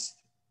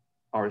just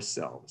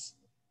ourselves.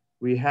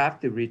 We have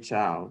to reach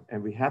out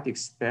and we have to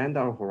expand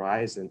our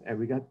horizon, and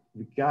we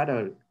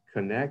gotta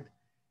connect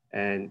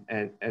and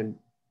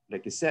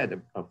like you said,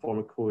 form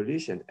a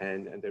coalition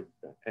and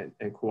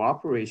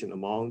cooperation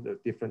among the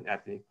different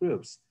ethnic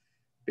groups.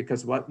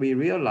 Because what we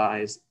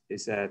realize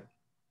is that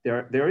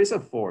there is a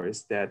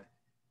force that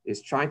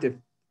is trying to,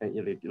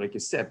 like you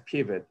said,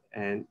 pivot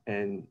and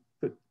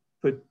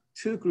put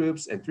two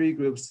groups and three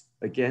groups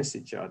against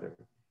each other.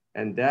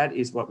 And that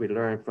is what we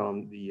learned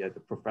from the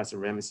Professor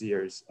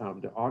Ramsier's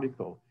the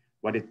article.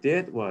 What it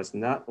did was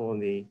not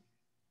only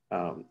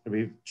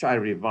try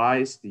to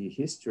revise the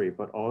history,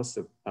 but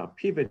also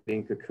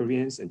pivoting the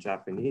Koreans and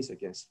Japanese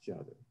against each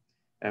other.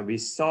 And we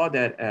saw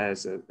that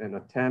as an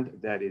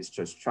attempt that is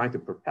just trying to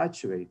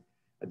perpetuate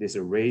this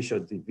racial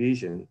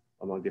division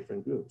among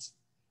different groups.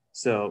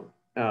 So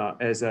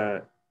as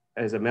a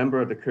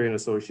member of the Korean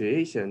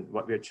Association,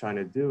 what we're trying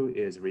to do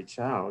is reach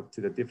out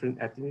to the different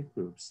ethnic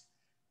groups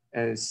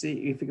and see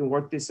if we can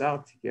work this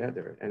out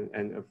together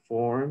and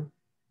form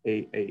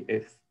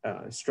a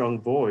strong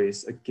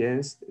voice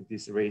against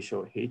this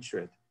racial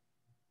hatred.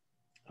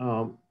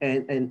 And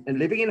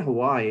living in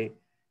Hawaii,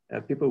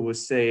 people would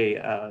say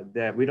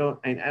that we don't,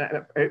 and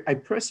I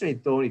personally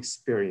don't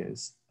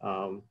experience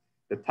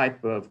the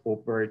type of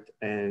overt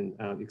and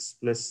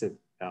explicit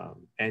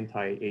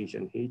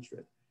anti-Asian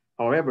hatred.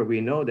 However,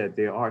 we know that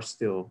there are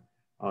still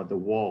the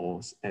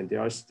walls and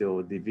there are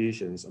still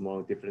divisions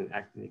among different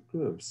ethnic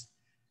groups.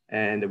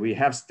 And we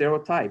have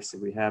stereotypes,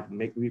 we have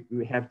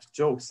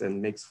jokes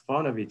and makes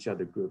fun of each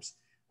other groups.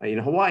 In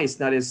Hawaii, it's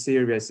not as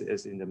serious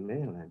as in the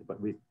mainland, but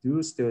we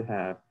do still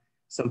have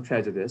some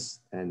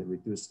prejudice and we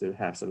do still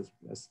have some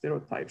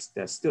stereotypes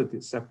that still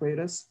separate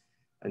us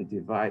and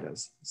divide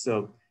us.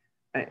 So,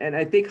 and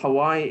I think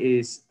Hawaii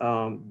is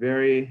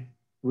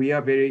we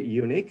are very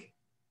unique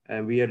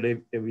and we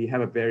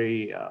have a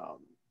very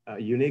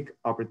unique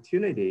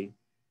opportunity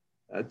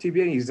to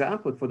be an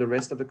example for the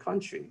rest of the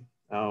country.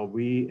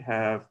 We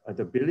have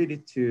the ability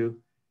to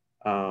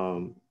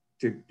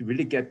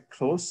really get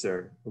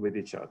closer with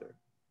each other.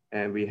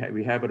 And we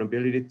have an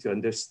ability to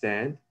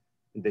understand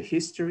the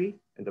history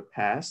and the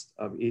past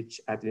of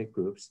each ethnic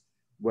groups,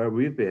 where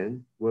we've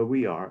been, where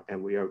we are,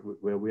 and where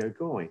we are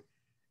going.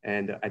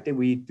 And I think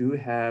we do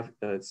have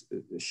the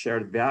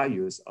shared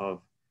values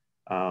of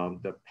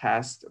the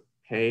past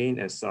pain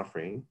and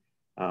suffering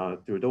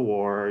through the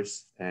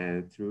wars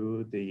and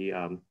through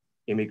the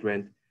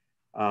immigrant,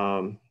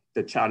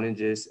 the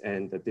challenges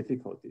and the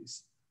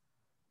difficulties.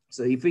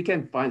 So if we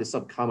can find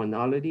some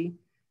commonality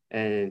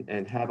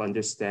and have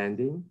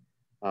understanding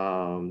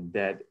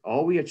that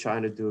all we are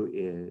trying to do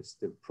is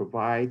to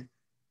provide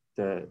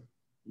for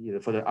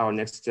our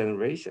next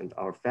generation,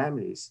 our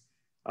families,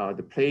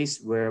 the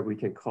place where we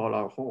can call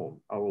our home,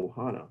 our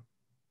ohana,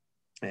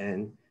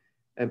 and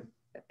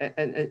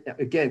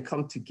again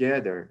come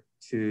together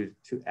to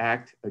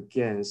act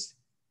against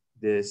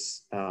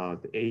this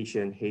the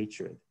Asian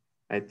hatred.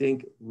 I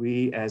think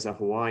we as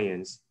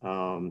Hawaiians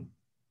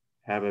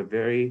have a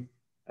very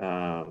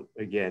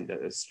again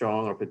a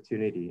strong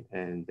opportunity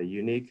and the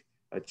unique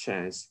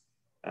chance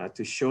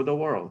to show the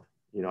world,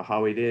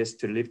 how it is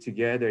to live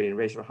together in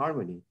racial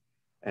harmony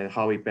and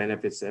how it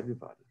benefits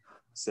everybody.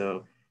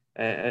 So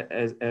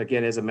as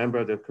a member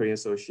of the Korean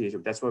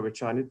Association, that's what we're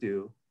trying to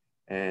do.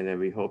 And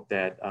we hope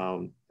that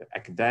the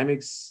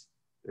academics,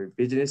 the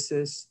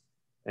businesses,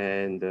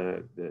 and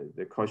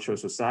the cultural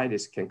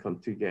societies can come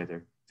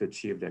together to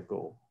achieve that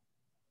goal.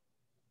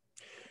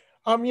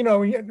 We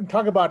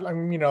talk about,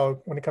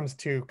 when it comes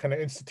to kind of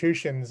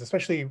institutions,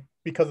 especially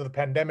because of the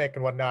pandemic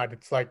and whatnot,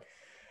 it's like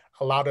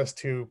allowed us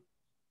to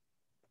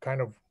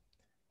kind of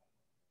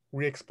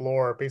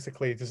re-explore.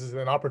 Basically, this is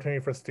an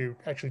opportunity for us to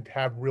actually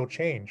have real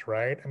change,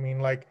 right?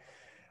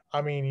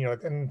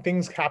 And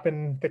things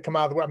happen that come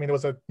out. There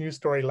was a news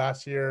story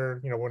last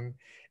year, when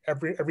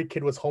every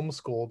kid was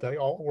homeschooled. They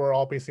were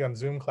all basically on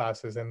Zoom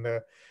classes, and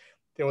there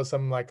was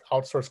some like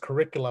outsourced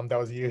curriculum that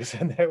was used,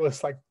 and it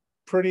was like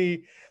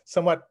pretty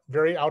somewhat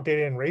very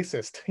outdated and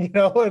racist.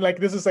 Like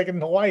this is like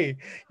in Hawaii.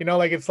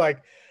 It's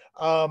like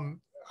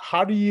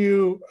how do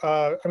you?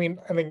 I think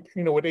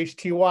with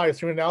HTY,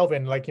 student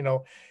Alvin,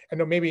 I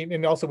know maybe,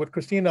 and also with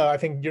Christina, I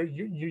think you're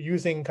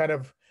using kind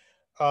of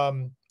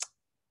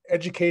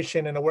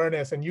education and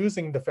awareness and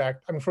using the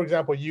fact, for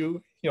example,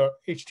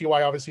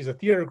 HTY obviously is a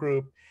theater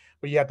group,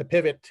 but you had to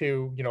pivot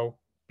to,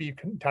 be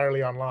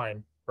entirely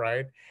online,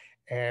 right?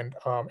 And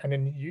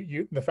then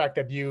the fact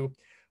that you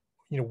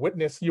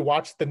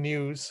watched the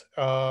news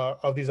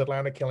of these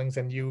Atlanta killings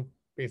and you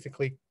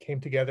basically came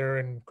together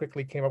and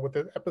quickly came up with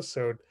the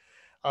episode.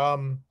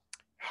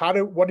 How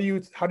do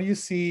you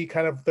see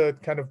kind of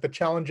the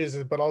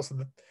challenges, but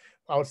also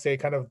I would say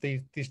kind of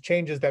these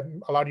changes that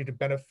allowed you to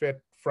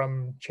benefit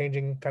from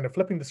changing, kind of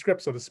flipping the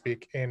script, so to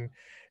speak, in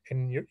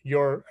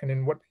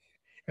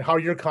how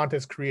your content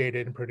is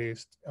created and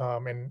produced,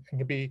 and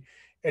can be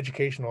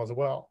educational as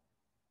well.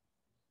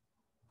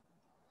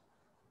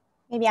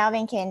 Maybe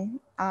Alvin can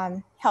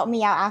help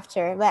me out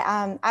after, but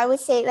I would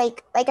say,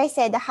 like I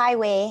said, the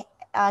highway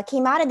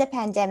came out of the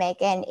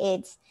pandemic, and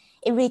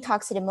it really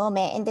talks to the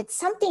moment. And it's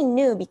something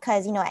new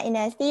because, you know, in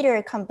a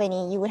theater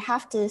company, you would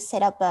have to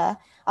set up a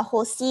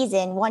whole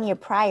season 1 year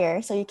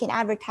prior so you can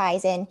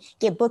advertise and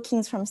get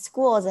bookings from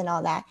schools and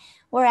all that.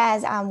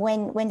 Whereas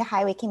when the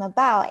highway came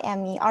about, I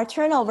mean, our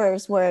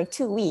turnovers were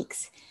 2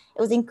 weeks.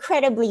 It was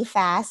incredibly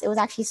fast. It was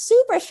actually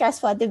super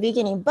stressful at the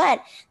beginning,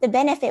 but the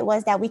benefit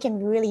was that we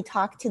can really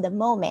talk to the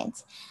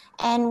moment.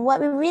 And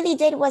what we really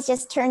did was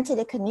just turn to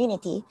the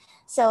community.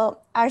 So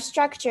our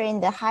structure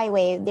in the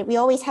highway, we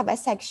always have a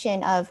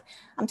section of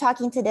I'm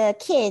talking to the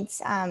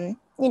kids,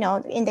 you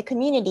know, in the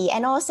community,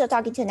 and also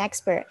talking to an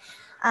expert.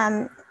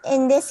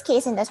 In this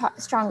case, in the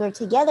Stronger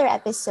Together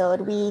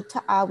episode, we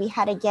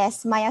had a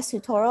guest, Maya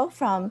Sutoro,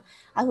 from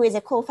who is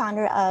a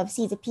co-founder of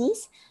Seeds of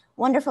Peace.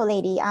 Wonderful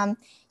lady.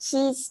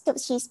 She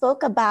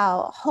spoke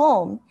about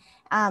home.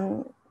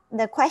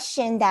 The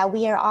question that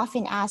we are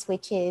often asked,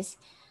 which is,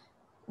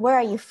 where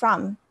are you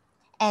from?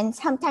 And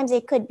sometimes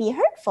it could be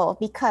hurtful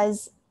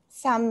because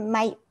some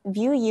might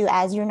view you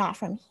as you're not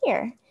from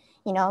here,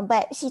 you know,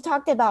 but she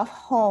talked about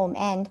home,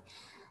 and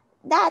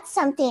that's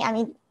something, I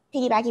mean,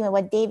 piggybacking on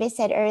what David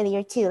said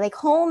earlier too, like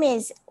home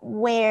is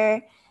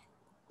where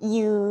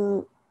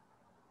you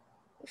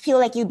feel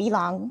like you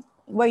belong,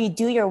 where you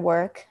do your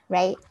work,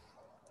 right?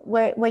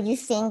 Where you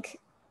think,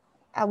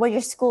 where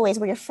your school is,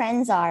 where your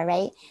friends are,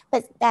 right?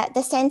 But that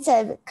the sense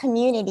of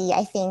community,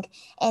 I think,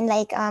 and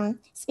like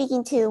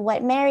speaking to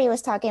what Mary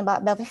was talking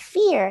about the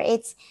fear,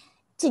 it's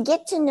to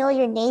get to know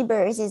your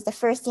neighbors is the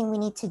first thing we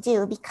need to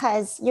do,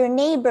 because your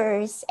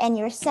neighbors and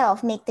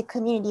yourself make the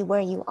community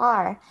where you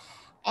are.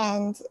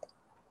 And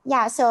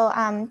yeah, so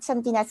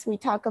something that we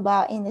talk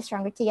about in the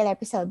Stronger Together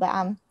episode,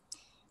 but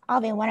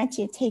Alvin, why don't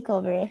you take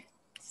over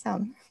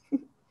some?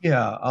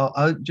 Yeah,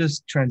 I'll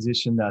just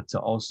transition that to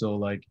also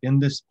like in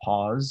this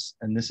pause,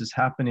 and this is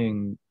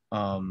happening,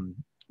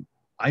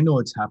 I know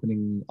it's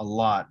happening a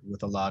lot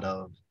with a lot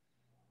of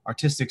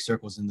artistic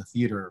circles in the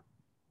theater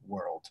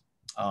world.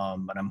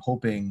 And I'm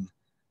hoping,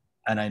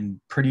 and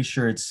I'm pretty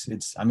sure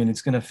it's I mean,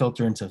 it's gonna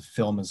filter into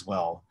film as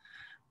well,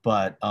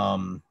 but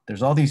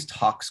there's all these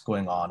talks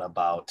going on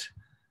about,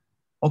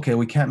 okay,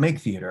 we can't make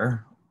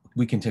theater.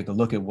 We can take a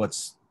look at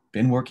what's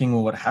been working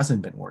or what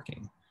hasn't been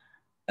working.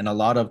 And a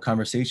lot of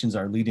conversations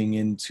are leading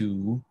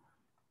into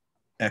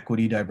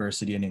equity,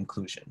 diversity, and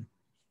inclusion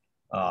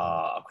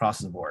across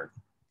the board.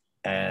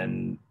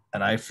 And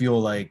I feel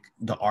like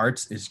the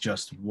arts is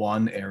just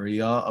one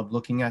area of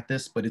looking at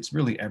this, but it's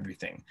really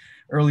everything.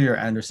 Earlier,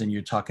 Anderson,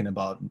 you're talking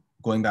about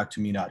going back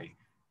to Minari.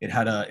 It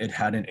had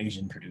an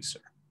Asian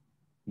producer,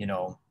 you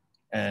know,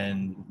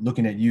 and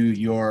looking at you,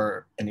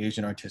 you're an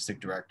Asian artistic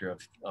director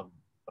of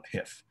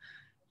HIFF.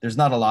 There's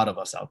not a lot of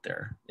us out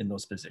there in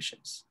those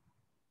positions.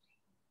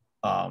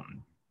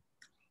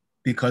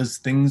 Because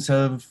things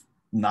have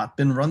not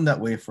been run that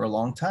way for a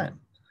long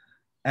time.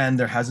 And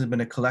there hasn't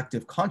been a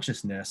collective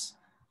consciousness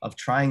of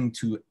trying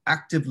to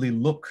actively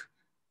look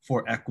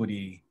for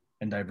equity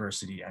and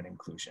diversity and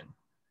inclusion.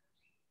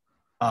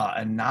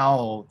 And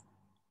now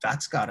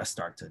that's gotta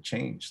start to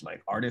change.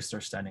 Like artists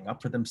are standing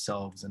up for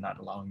themselves and not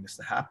allowing this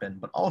to happen,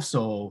 but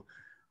also,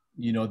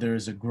 you know,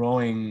 there's a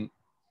growing,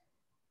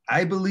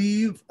 I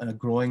believe, a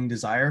growing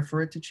desire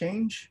for it to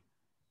change.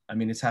 I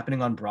mean, it's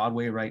happening on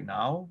Broadway right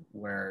now,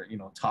 where, you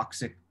know,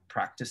 toxic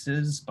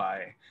practices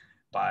by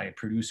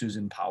producers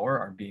in power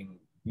are being,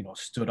 you know,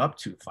 stood up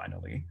to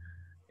finally.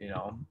 You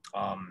know,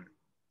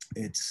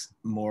 it's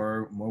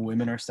more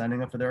women are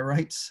standing up for their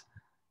rights,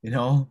 you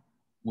know,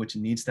 which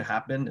needs to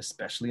happen,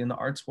 especially in the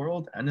arts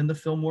world and in the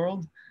film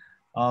world.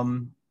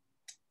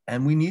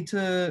 And we need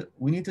to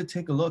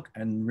take a look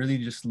and really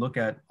just look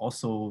at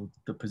also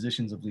the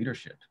positions of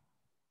leadership,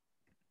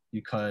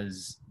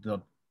 because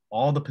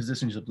all the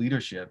positions of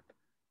leadership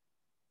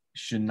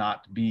should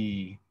not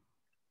be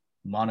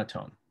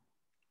monotone.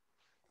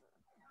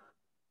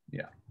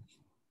 Yeah.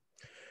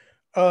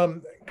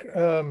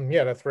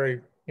 Yeah, that's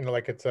very, you know,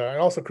 like it's, and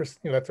also, Chris,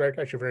 you know, that's very,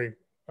 actually very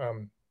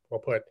well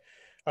put.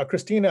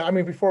 Christina, I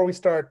mean, before we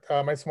start,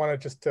 I just want to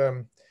just,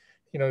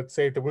 you know,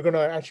 say that we're going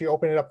to actually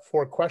open it up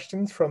for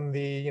questions from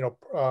the, you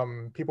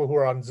know, people who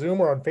are on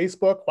Zoom or on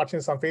Facebook, watching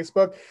this on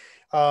Facebook.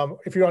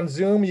 If you're on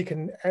Zoom, you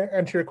can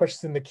enter your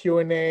questions in the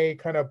Q&A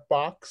kind of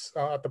box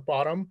at the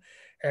bottom,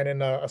 and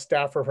then a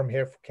staffer from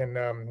HIFF can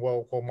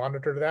will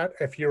monitor that.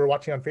 If you're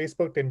watching on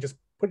Facebook, then just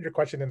put your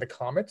question in the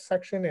comments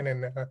section, and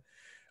then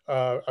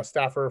a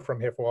staffer from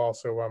HIFF will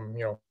also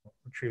you know,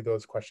 retrieve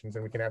those questions,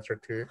 and we can answer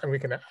it to, and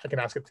I can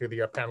ask it to the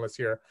panelists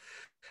here.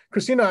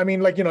 Christina, I mean,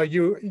 like, you know,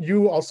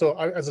 you also,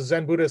 as a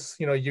Zen Buddhist,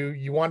 you know,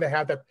 you want to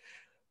have that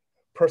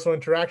personal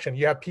interaction.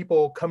 You have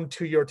people come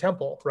to your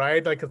temple,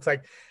 right? Like, it's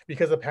like,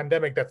 because of the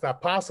pandemic, that's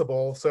not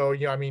possible. So,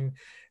 you know, I mean,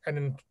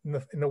 and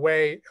in a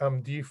way,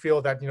 do you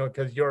feel that, you know,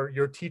 because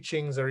your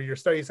teachings or your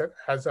studies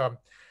has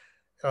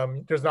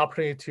there's an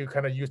opportunity to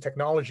kind of use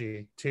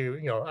technology to,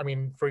 you know, I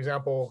mean, for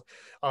example,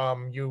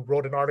 you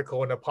wrote an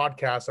article in a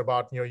podcast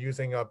about, you know,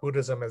 using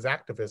Buddhism as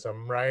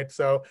activism, right?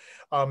 So,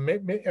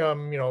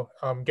 you know,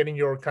 getting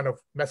your kind of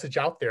message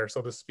out there,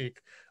 so to speak,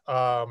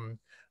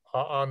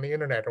 on the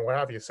internet or what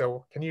have you.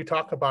 So can you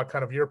talk about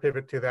kind of your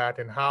pivot to that,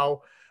 and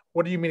how,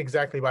 what do you mean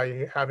exactly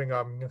by having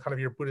kind of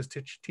your Buddhist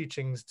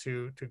teachings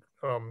to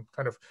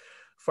kind of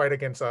fight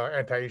against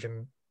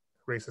anti-Asian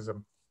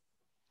racism?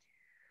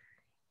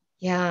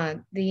 Yeah,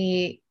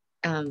 we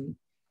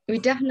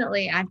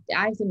definitely,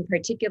 I've in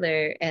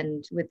particular,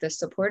 and with the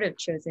support of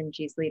Chosen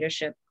G's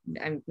leadership,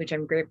 which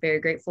I'm very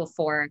grateful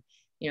for,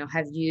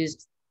 have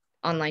used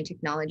online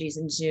technologies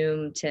and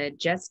Zoom to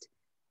just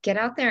get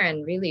out there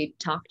and really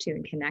talk to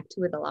and connect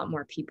with a lot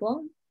more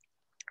people.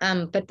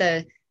 But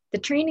the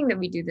training that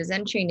we do, the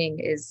Zen training,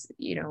 is,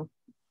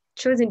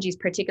 Chosen G's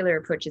particular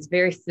approach is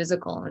very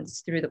physical and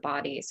it's through the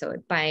body. So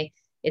by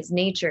its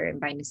nature and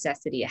by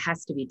necessity, it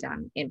has to be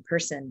done in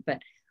person. But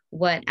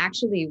what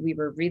actually we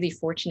were really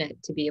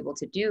fortunate to be able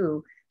to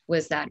do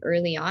was that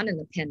early on in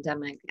the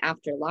pandemic,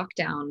 after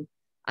lockdown,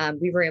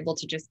 we were able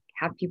to just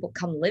have people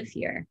come live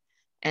here.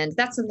 And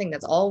that's something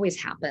that's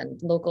always happened.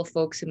 Local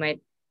folks who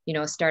might,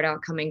 start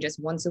out coming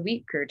just once a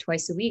week or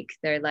twice a week,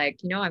 they're like,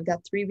 I've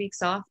got 3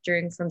 weeks off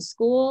from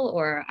school,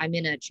 or I'm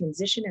in a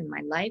transition in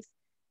my life,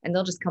 and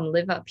they'll just come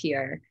live up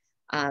here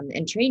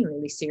and train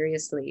really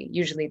seriously.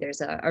 Usually there's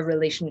a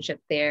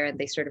relationship there, and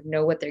they sort of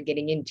know what they're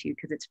getting into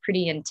because it's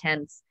pretty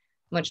intense,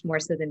 much more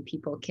so than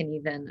people can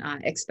even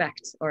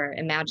expect or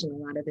imagine a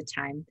lot of the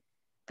time.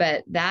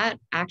 But that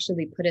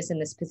actually put us in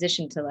this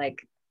position to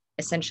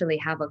essentially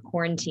have a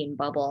quarantine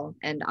bubble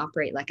and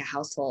operate like a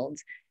household.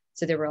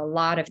 So there were a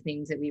lot of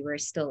things that we were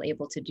still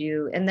able to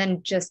do. And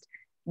then just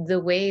the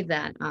way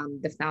that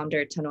the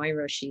founder, Tanoi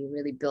Roshi,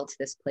 really built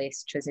this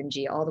place,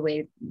 Chozenji, all the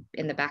way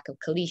in the back of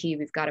Kalihi,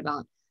 we've got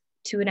about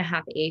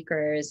 2.5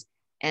 acres.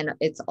 And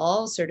it's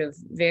all sort of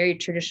very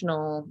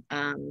traditional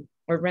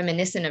or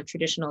reminiscent of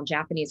traditional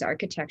Japanese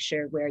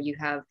architecture, where you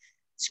have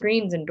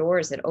screens and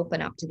doors that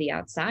open up to the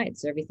outside.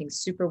 So everything's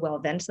super well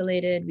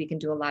ventilated. We can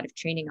do a lot of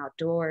training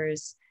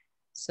outdoors.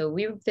 So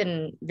we've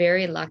been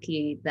very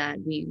lucky that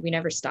we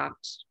never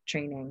stopped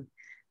training.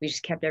 We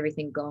just kept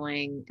everything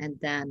going. And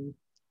then,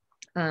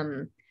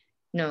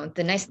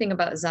 the nice thing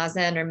about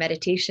Zazen or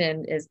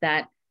meditation is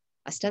that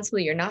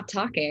ostensibly you're not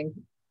talking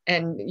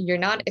and you're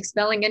not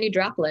expelling any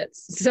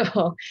droplets.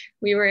 So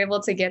we were able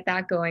to get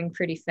that going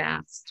pretty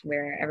fast,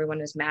 where everyone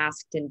was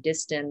masked and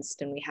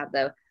distanced, and we had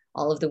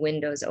all of the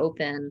windows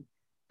open.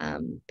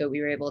 But we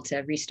were able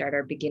to restart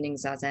our beginning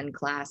Zazen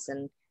class.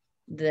 And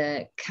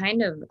the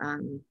kind of,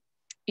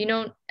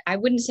 I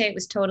wouldn't say it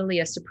was totally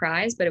a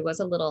surprise, but it was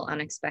a little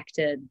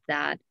unexpected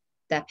that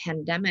that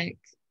pandemic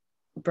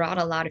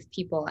brought a lot of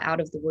people out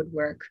of the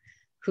woodwork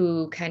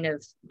who kind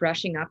of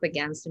brushing up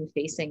against and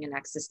facing an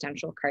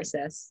existential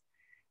crisis,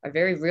 a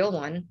very real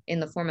one in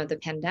the form of the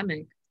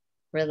pandemic,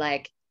 where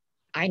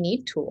I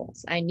need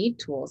tools. I need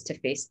tools to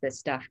face this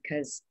stuff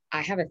because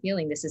I have a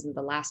feeling this isn't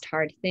the last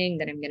hard thing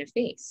that I'm going to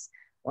face,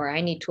 or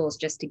I need tools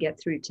just to get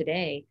through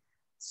today.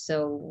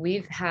 So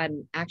we've had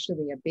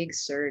actually a big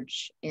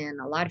surge in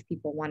a lot of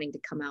people wanting to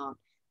come out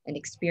and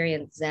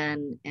experience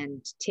Zen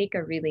and take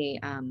a really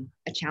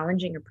a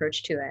challenging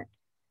approach to it.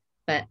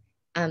 But,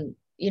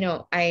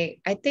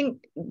 I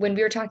think when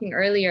we were talking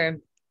earlier,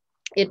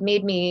 it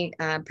made me,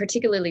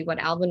 particularly what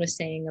Alvin was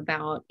saying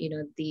about,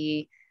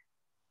 the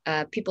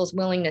people's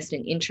willingness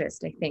and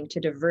interest, I think, to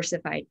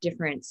diversify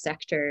different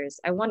sectors.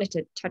 I wanted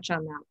to touch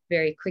on that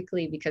very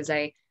quickly because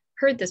I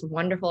heard this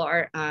wonderful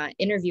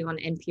interview on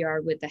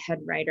NPR with the head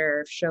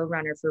writer,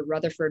 showrunner for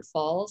Rutherford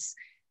Falls,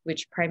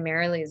 which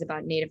primarily is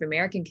about Native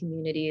American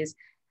communities.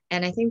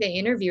 And I think the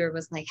interviewer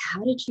was like,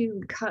 how did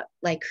you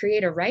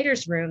create a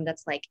writer's room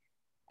that's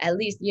at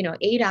least,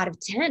 8 out of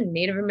 10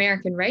 Native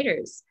American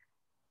writers?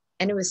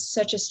 And it was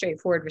such a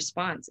straightforward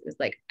response. It was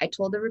like, I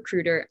told the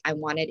recruiter I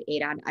wanted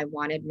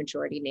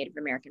majority Native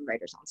American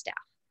writers on staff.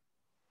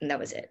 And that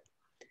was it.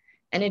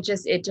 And it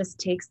just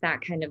takes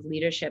that kind of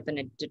leadership and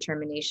a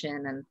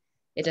determination, and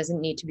it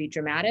doesn't need to be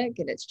dramatic.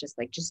 And it's just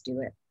just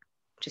do it.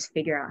 Just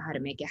figure out how to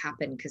make it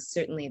happen, because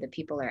certainly the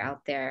people are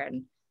out there.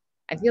 And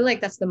I feel like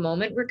that's the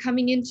moment we're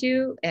coming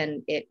into,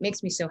 and it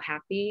makes me so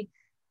happy.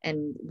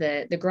 And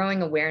the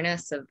growing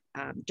awareness of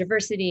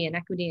diversity and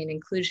equity and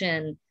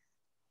inclusion,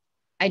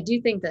 I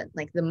do think that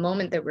the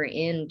moment that we're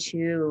in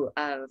too,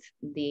 of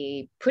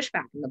the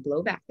pushback and the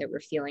blowback that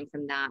we're feeling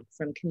from that,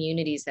 from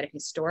communities that have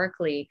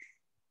historically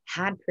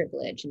had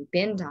privilege and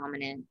been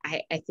dominant,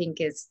 I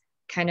think is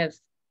kind of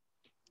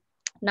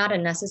not a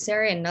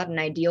necessary and not an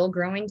ideal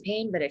growing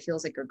pain, but it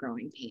feels like a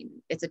growing pain.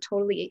 It's a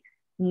totally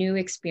new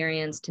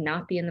experience to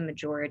not be in the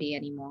majority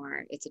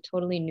anymore. It's a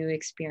totally new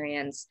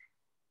experience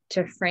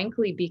to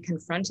frankly be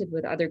confronted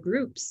with other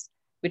groups,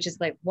 which is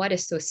what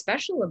is so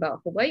special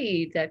about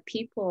Hawaii, that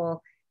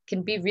people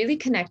can be really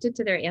connected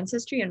to their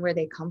ancestry and where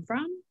they come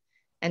from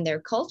and their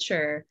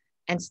culture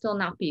and still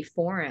not be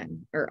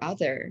foreign or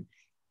other.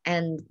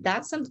 And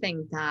that's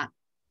something that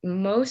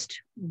most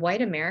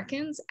white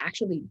Americans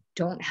actually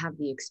don't have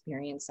the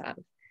experience of,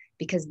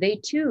 because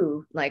they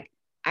too,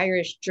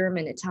 Irish,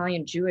 German,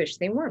 Italian, Jewish,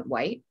 they weren't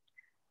white,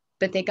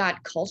 but they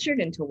got cultured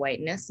into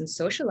whiteness and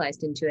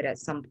socialized into it at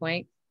some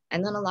point.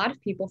 And then a lot of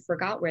people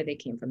forgot where they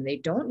came from. They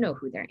don't know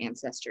who their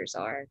ancestors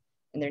are,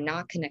 and they're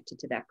not connected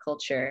to that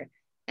culture.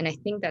 And I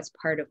think that's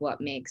part of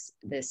what makes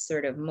this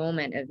sort of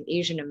moment of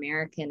Asian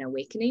American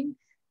awakening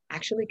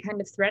actually kind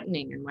of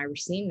threatening, and why we're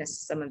seeing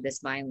some of this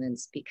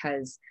violence,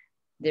 because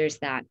there's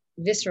that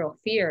visceral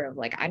fear of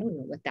like, I don't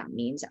know what that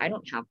means. I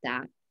don't have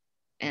that.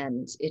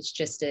 And it's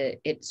just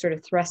it sort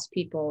of thrusts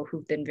people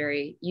who've been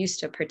very used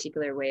to a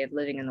particular way of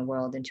living in the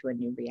world into a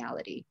new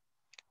reality.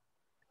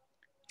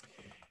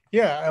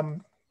 Yeah,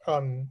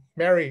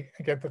 Mary,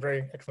 again, a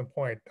very excellent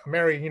point.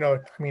 Mary, I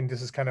mean,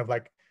 this is kind of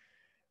like,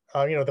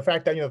 the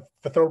fact that,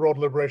 the Third World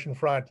Liberation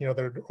Front,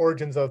 the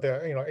origins of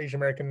the, Asian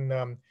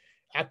American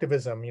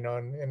activism,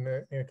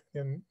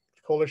 in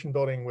coalition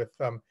building with,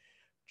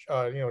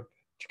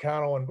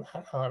 Chicano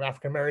and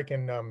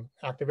African-American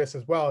activists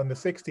as well in the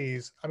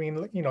 60s. I mean,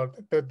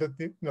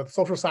 the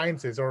social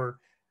sciences, or,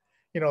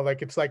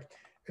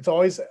 it's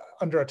always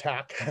under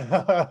attack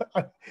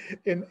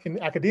in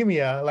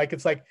academia. Like,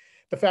 it's like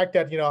the fact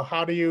that,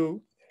 how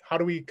do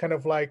we kind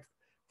of like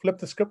flip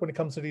the script when it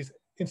comes to these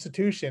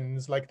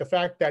institutions? Like the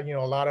fact that,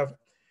 a lot of,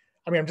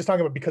 I mean, I'm just talking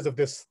about because of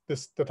the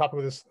topic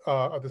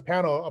of this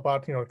panel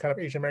about, kind of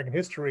Asian American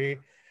history,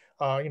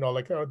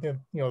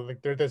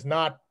 there's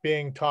not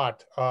being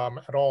taught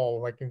at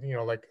all, like,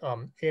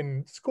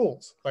 in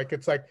schools. Like,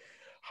 it's like,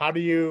 how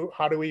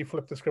do we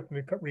flip the script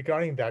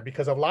regarding that?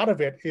 Because a lot of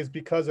it is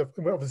because of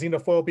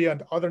xenophobia,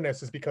 and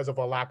otherness is because of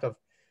a lack of,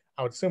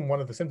 I would assume one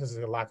of the symptoms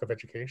is a lack of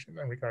education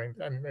and regarding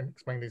and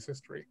explaining this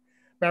history.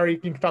 Mary, you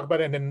can talk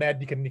about it, and then Ned,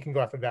 you can go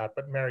after that.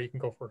 But Mary, you can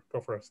go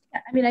first. I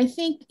mean, I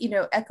think,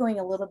 echoing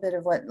a little bit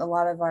of what a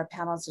lot of our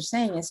panelists are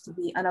saying, is to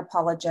be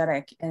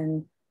unapologetic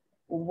in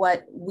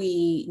what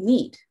we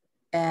need,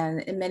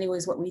 and in many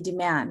ways what we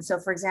demand. So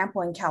for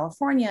example, in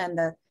California, in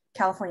the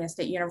California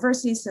State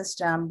University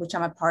system, which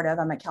I'm a part of,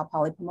 I'm at Cal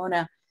Poly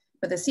Pomona,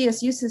 but the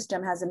CSU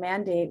system has a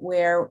mandate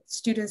where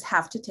students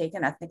have to take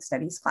an ethnic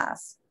studies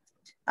class.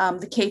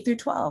 The K through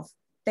 12,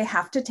 they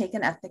have to take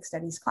an ethnic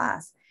studies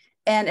class,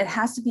 and it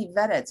has to be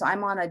vetted. So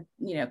I'm on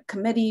a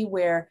committee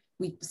where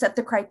we set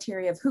the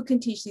criteria of who can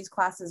teach these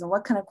classes and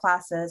what kind of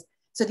classes.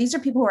 So these are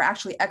people who are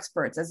actually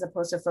experts, as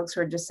opposed to folks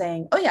who are just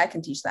saying, oh yeah, I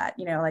can teach that.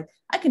 Like,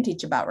 I can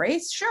teach about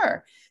race,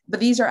 sure. But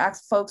these are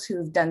folks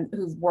who've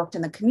worked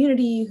in the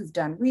community, who've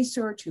done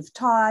research, who've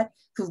taught,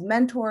 who've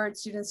mentored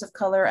students of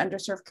color,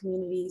 underserved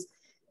communities.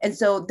 And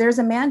so there's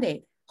a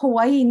mandate.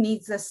 Hawaii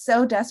needs this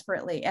so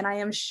desperately. And I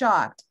am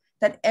shocked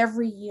that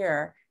every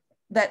year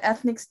that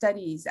ethnic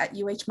studies at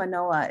UH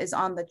Manoa is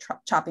on the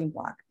chopping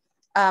block.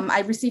 I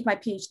received my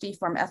PhD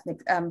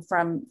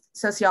from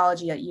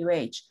sociology at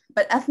UH,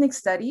 but ethnic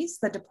studies,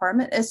 the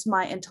department, is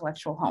my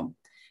intellectual home.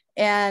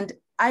 And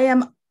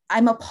I'm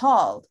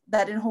appalled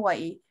that in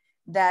Hawaii,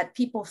 that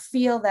people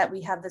feel that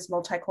we have this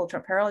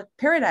multicultural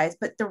paradise,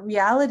 but the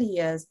reality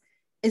is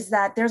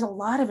that there's a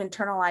lot of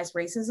internalized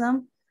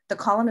racism. The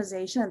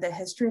colonization and the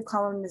history of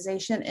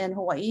colonization in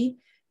Hawaii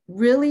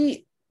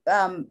really,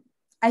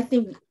 I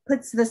think,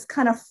 puts this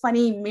kind of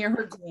funny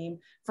mirror game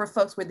for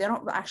folks where they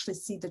don't actually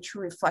see the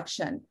true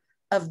reflection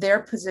of their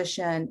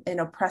position in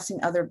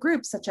oppressing other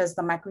groups, such as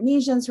the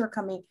Micronesians who are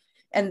coming,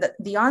 and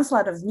the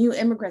onslaught of new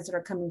immigrants that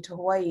are coming to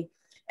Hawaii.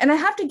 And I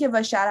have to give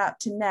a shout out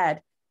to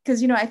Ned,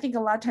 because, I think a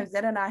lot of times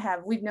Ned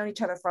and we've known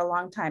each other for a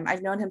long time.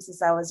 I've known him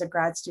since I was a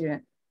grad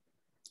student.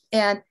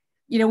 And,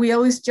 we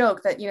always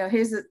joke that,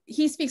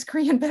 he speaks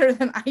Korean better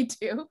than I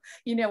do,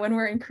 when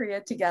we're in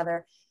Korea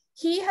together.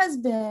 He has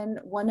been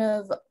one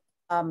of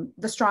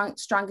the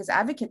strongest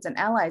advocates and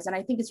allies. And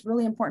I think it's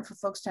really important for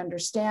folks to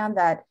understand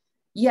that,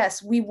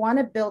 yes, we want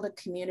to build a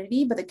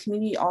community, but the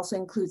community also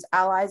includes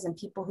allies and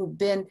people who've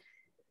been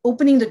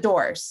opening the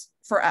doors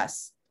for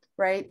us,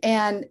 right?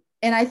 And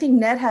I think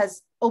Ned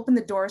has opened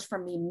the doors for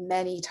me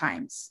many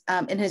times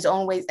in his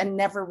own ways, and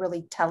never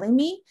really telling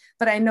me,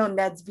 but I know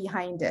Ned's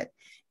behind it.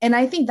 And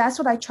I think that's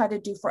what I try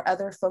to do for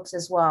other folks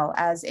as well.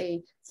 As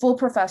a full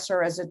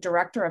professor, as a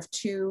director of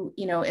 2,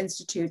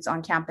 institutes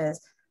on campus,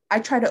 I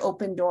try to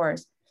open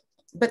doors.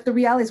 But the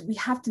reality is we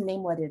have to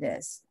name what it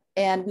is,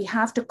 and we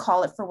have to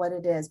call it for what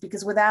it is,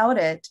 because without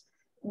it,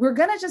 we're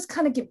gonna just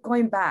kind of keep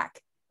going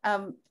back.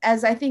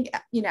 As I think,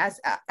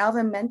 as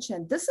Alvin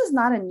mentioned, this is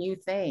not a new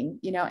thing,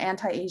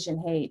 anti-Asian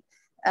hate,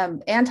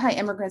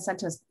 anti-immigrant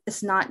sentiments,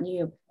 it's not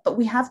new, but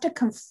we have to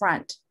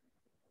confront,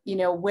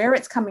 where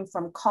it's coming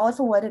from, call it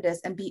for what it is,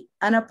 and be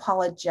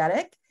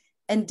unapologetic,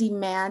 and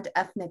demand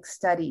ethnic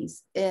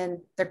studies in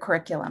the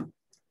curriculum.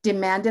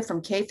 Demand it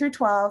from K through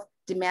 12,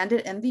 demand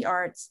it in the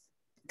arts,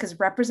 because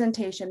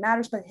representation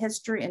matters, but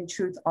history and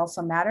truth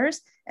also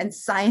matters, and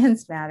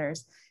science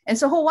matters. And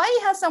so Hawaii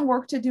has some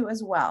work to do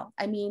as well.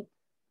 I mean,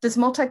 this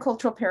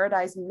multicultural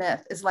paradise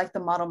myth is like the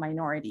model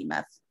minority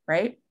myth,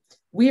 right?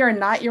 We are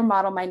not your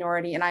model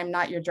minority, and I'm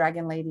not your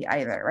dragon lady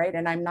either, right?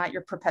 And I'm not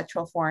your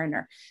perpetual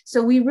foreigner.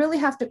 So we really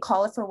have to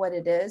call it for what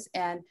it is.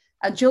 And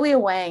Julia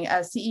Wang, a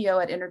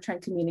CEO at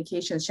Intertrend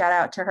Communications, shout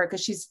out to her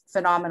because she's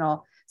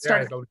phenomenal.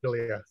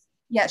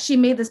 Yeah, she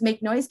made this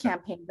Make Noise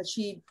campaign, but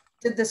she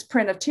did this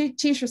print of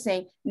t-shirts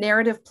saying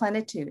narrative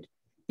plenitude.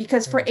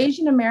 Because for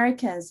Asian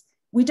Americans,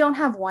 we don't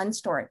have one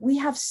story. We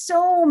have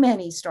so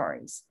many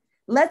stories.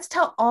 Let's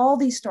tell all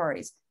these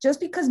stories. Just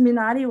because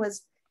Minari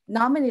was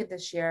nominated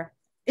this year,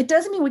 it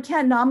doesn't mean we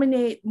can't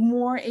nominate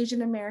more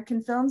Asian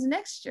American films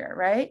next year,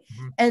 right?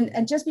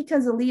 And just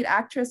because the lead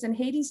actress in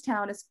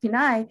Hadestown is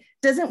Pinay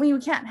doesn't mean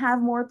we can't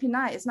have more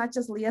Pinay. It's not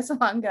just Leah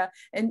Salonga.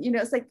 And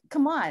it's like,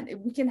 come on,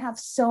 we can have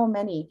so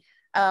many.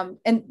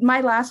 And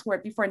my last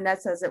word before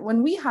Ned says it,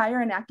 when we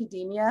hire in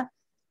academia,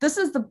 this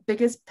is the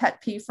biggest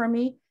pet peeve for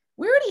me.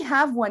 We already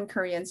have one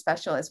Korean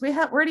specialist. We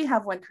already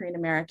have one Korean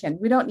American.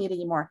 We don't need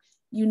any more.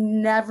 You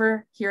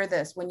never hear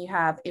this when you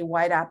have a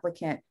white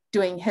applicant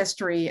doing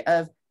history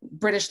of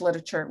British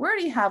literature. We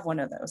already have one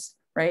of those,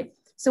 right?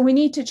 So we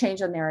need to change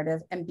the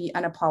narrative and be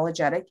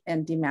unapologetic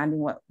and demanding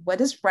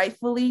what is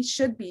rightfully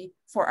should be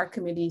for our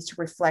communities to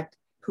reflect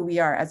who we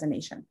are as a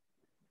nation.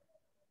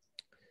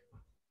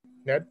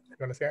 Ned, you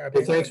want to say?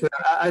 Hey, thanks.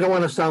 I don't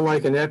want to sound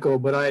like an echo,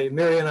 but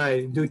Mary and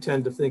I do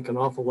tend to think an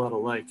awful lot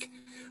alike.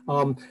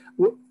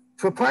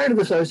 Prior to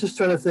this, I was just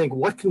trying to think,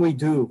 what can we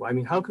do? I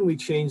mean, how can we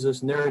change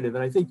this narrative?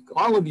 And I think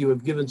all of you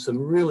have given some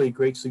really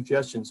great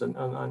suggestions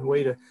on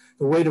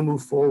the way to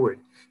move forward.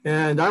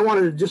 And I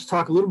wanted to just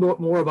talk a little bit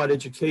more about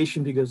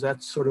education because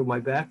that's sort of my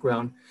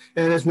background.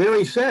 And as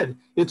Mary said,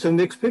 it's a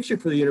mixed picture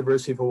for the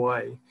University of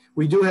Hawaii.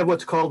 We do have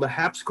what's called the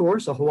HAPS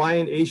course, a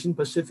Hawaiian Asian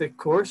Pacific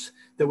course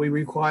that we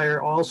require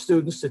all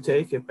students to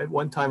take at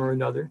one time or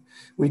another.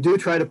 We do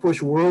try to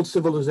push world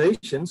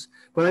civilizations,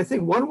 but I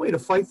think one way to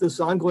fight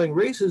this ongoing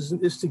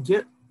racism is to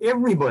get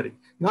everybody,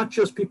 not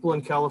just people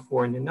in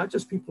California, not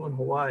just people in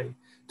Hawaii,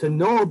 to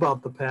know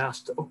about the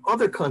past of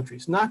other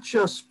countries, not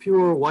just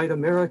pure white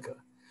America.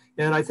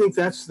 And I think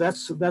that's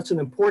an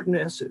important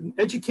essence.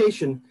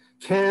 Education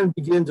can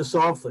begin to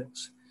solve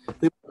things.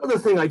 The other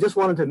thing I just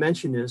wanted to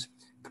mention is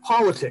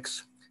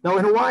politics. Now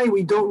in Hawaii,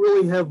 we don't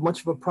really have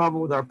much of a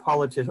problem with our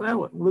politicians.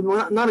 Well,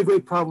 not a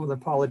great problem with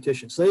our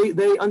politicians.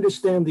 They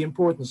understand the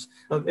importance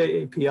of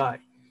AAPI.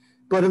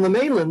 But in the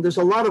mainland, there's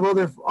a lot of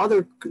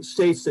other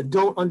states that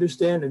don't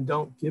understand and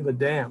don't give a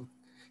damn.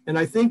 And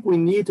I think we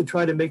need to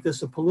try to make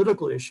this a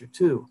political issue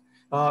too.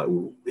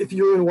 If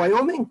you're in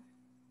Wyoming,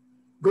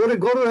 go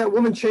to that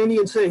woman Cheney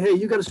and say, hey,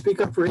 you got to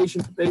speak up for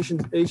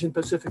Asian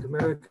Pacific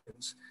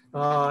Americans.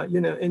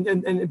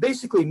 And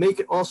basically make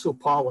it also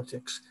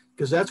politics,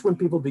 because that's when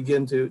people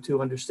begin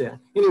to understand.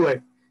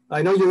 Anyway,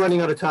 I know you're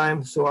running out of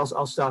time, so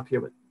I'll stop here,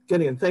 but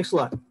Gideon, thanks a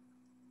lot.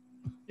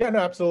 Yeah, no,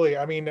 absolutely.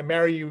 I mean,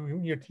 Mary,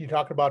 you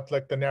talked about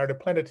like the narrative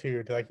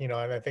plenitude, like, and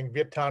I think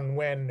Viet Thanh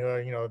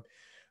Nguyen,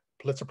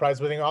 Pulitzer Prize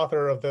winning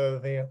author of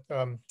the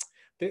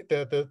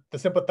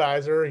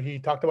Sympathizer, he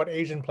talked about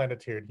Asian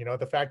plenitude,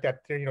 the fact that,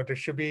 there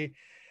should be,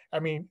 I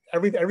mean,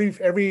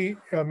 every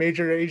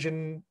major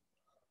Asian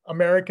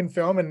American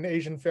film and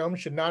Asian film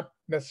should not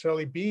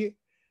necessarily be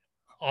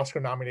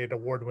Oscar-nominated,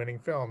 award-winning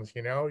films.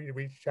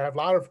 We should have a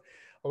lot of.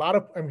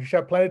 I mean, we should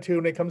have plenitude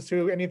when it comes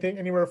to anything,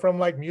 anywhere from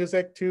like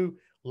music to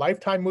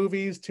Lifetime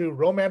movies to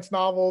romance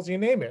novels, you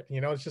name it.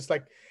 It's just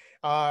like,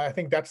 I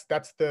think that's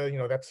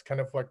the, that's kind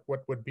of like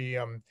what would be,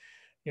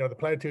 the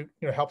plenitude,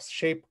 helps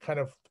shape kind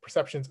of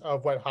perceptions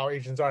of how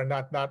Asians are,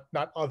 not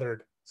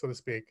othered, so to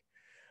speak.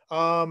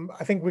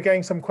 I think we're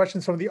getting some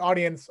questions from the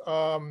audience.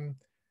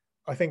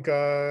 I think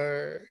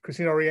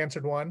Christina already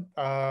answered one.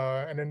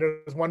 And then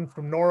there's one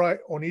from Nora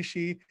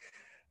Onishi.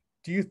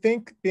 Do you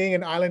think being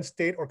an island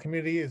state or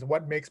community is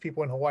what makes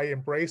people in Hawaii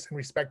embrace and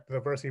respect the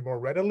diversity more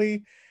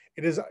readily?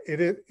 Is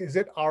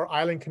it our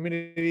island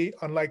community,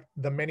 unlike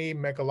the many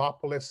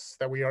megalopolis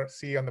that we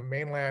see on the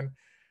mainland,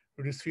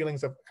 reduce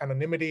feelings of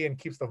anonymity and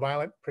keeps the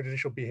violent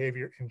prejudicial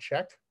behavior in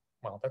check?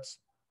 Well, I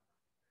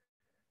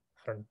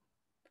don't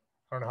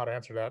know how to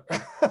answer that.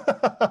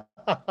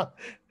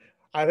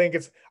 I think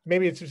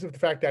maybe it's just the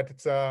fact that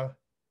it's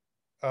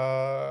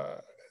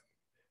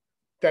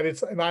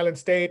an island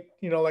state,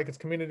 like its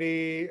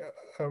community,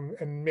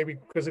 and maybe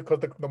because of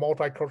the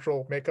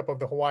multicultural makeup of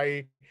the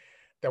Hawaii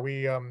that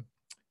we,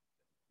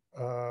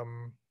 how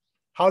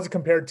is it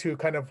compared to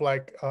kind of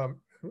like of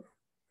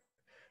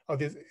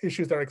these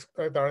issues that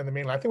are in the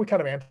mainland? I think we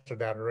kind of answered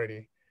that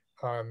already.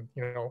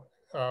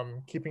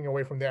 Keeping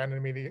away from the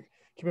anonymity,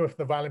 keeping away from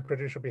the violent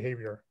prejudicial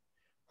behavior.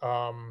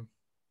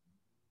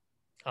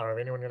 I don't know if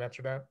anyone can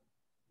answer that.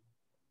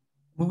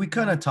 Well, we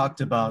kind of talked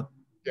about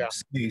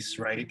space,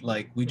 right?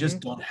 Like we just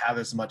don't have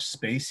as much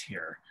space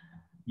here.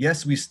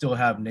 Yes, we still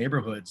have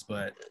neighborhoods,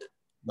 but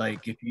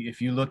like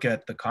if you look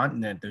at the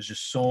continent, there's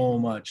just so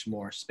much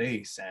more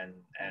space,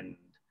 and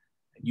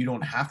you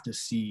don't have to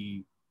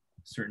see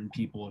certain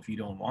people if you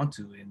don't want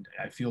to. And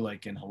I feel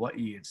like in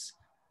Hawaii,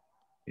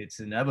 it's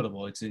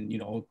inevitable. It's in,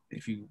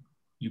 if you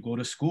go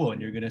to school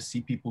and you're gonna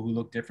see people who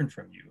look different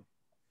from you,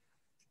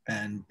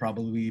 and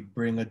probably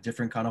bring a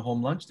different kind of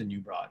home lunch than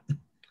you brought.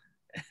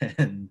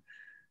 And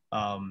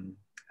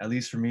at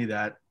least for me,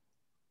 that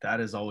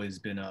has always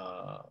been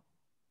a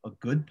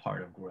good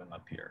part of growing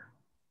up here.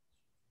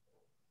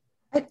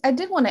 I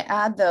did want to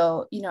add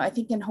though, I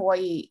think in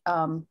Hawaii,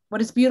 what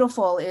is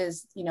beautiful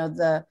is,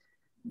 the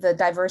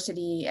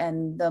diversity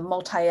and the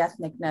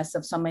multi-ethnicness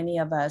of so many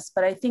of us.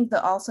 But I think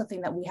the also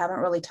thing that we haven't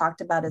really talked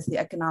about is the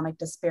economic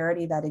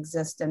disparity that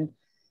exists in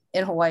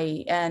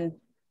Hawaii. And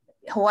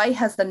Hawaii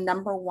has the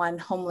 #1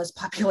 homeless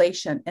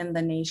population in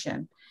the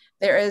nation.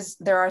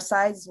 There are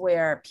sides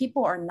where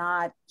people are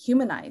not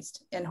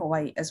humanized in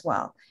Hawaii as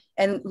well.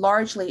 And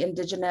largely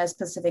indigenous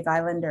Pacific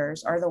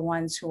Islanders are the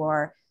ones who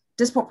are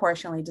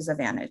disproportionately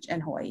disadvantaged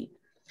in Hawaii.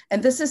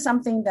 And this is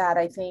something that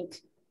I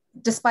think,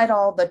 despite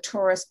all the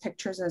tourist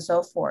pictures and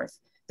so forth,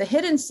 the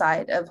hidden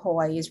side of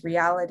Hawaii's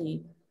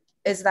reality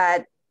is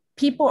that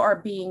people are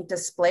being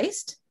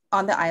displaced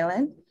on the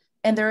island,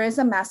 and there is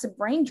a massive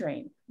brain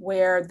drain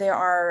where there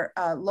are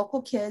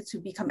local kids who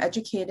become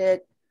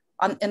educated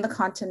in the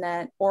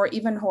continent or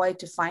even Hawaii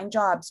to find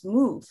jobs,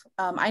 move.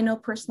 I know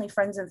personally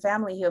friends and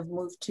family who have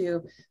moved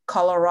to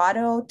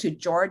Colorado, to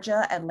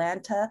Georgia,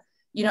 Atlanta,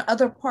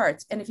 other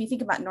parts. And if you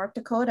think about North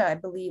Dakota, I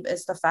believe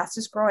is the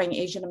fastest growing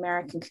Asian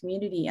American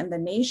community in the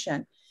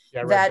nation.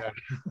 Yeah,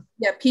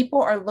 that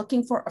people are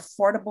looking for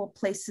affordable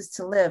places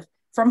to live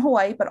from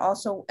Hawaii, but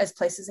also as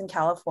places in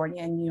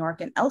California and New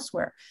York and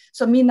elsewhere.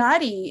 So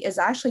Minari is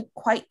actually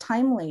quite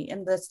timely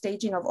in the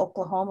staging of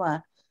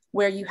Oklahoma,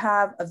 where you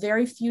have a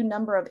very few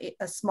number of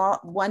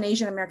one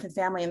Asian American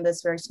family in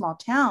this very small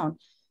town.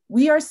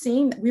 We are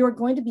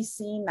going to be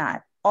seeing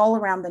that all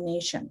around the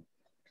nation.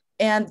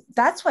 And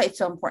that's why it's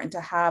so important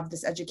to have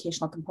this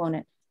educational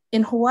component.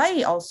 In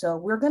Hawaii also,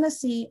 we're going to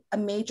see a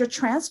major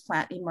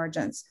transplant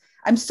emergence.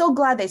 I'm so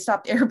glad they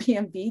stopped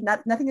Airbnb,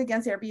 nothing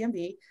against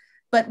Airbnb,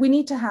 but we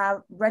need to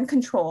have rent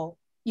control,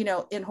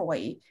 in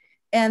Hawaii.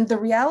 And the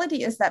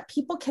reality is that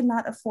people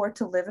cannot afford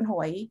to live in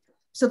Hawaii.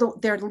 So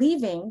they're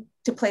leaving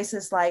to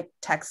places like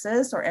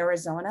Texas or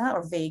Arizona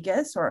or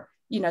Vegas or,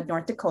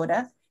 North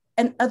Dakota,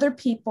 and other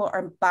people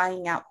are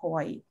buying out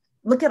Hawaii.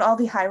 Look at all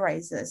the high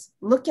rises.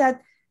 Look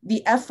at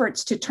the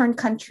efforts to turn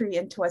country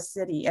into a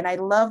city. And I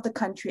love the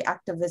country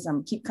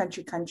activism, keep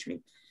country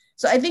country.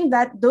 So I think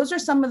that those are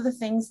some of the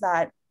things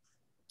that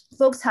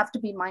folks have to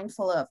be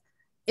mindful of.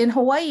 In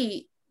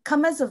Hawaii,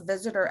 come as a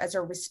visitor, as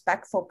a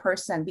respectful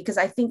person, because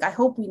I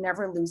hope we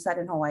never lose that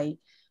in Hawaii,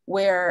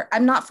 where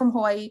I'm not from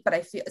Hawaii, but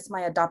I feel it's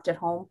my adopted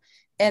home.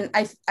 And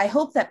I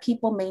hope that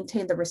people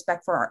maintain the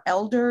respect for our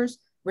elders,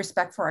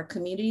 respect for our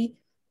community.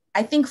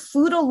 I think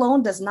food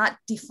alone does not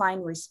define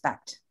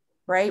respect,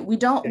 right? We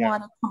don't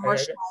want to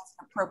commercialize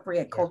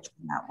appropriate culture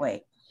in that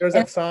way. There's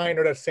that sign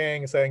or that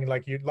saying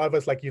like, you love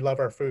us like you love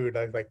our food.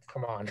 I was like,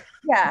 come on.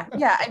 Yeah.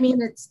 I mean,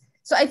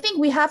 so I think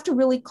we have to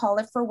really call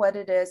it for what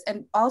it is.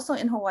 And also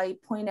in Hawaii,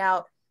 point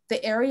out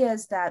the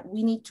areas that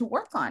we need to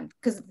work on,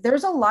 because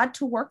there's a lot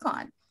to work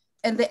on.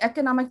 And the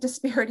economic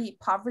disparity,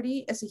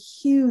 poverty is a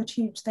huge,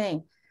 huge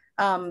thing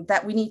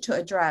that we need to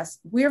address.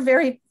 We're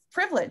very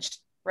privileged,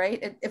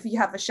 right? If you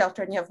have a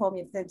shelter and you have home,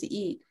 you have things to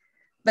eat.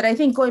 But I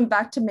think going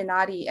back to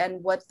Minari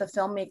and what the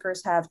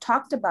filmmakers have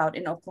talked about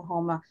in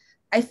Oklahoma,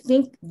 I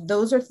think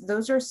those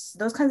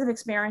kinds of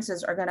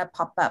experiences are going to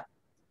pop up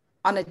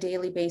on a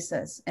daily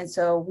basis. And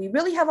so we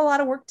really have a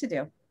lot of work to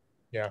do.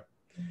 Yeah.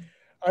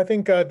 I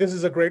think this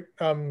is a great,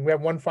 we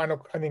have one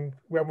final,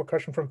 we have a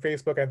question from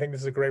Facebook. I think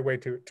this is a great way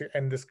to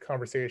end this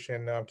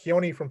conversation.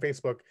 Keone from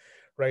Facebook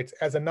writes,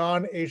 as a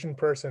non-Asian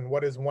person,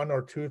 what is one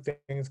or two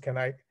things can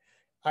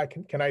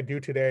I do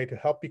today to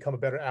help become a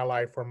better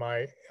ally for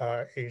my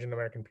Asian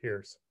American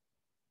peers?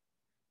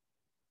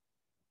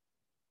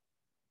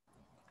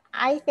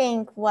 I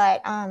think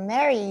what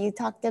Mary, you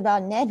talked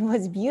about, Ned,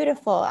 was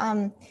beautiful.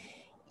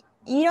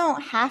 You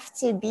don't have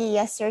to be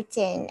a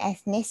certain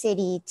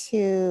ethnicity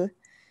to,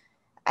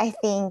 I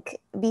think,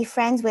 be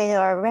friends with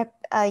or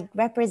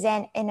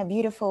represent in a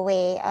beautiful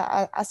way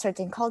a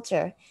certain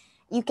culture.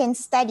 You can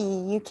study,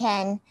 you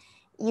can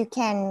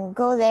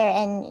go there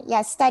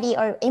and study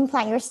or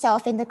implant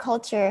yourself in the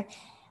culture.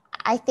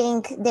 I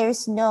think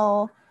there's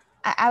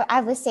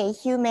I would say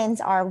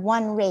humans are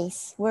one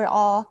race. We're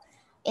all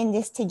in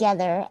this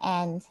together,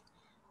 and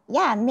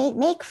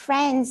make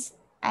friends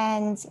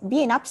and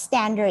be an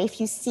upstander if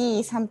you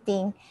see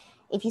something,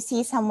 if you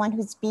see someone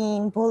who's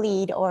being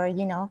bullied or,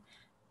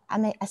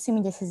 I'm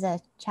assuming this is a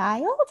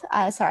child.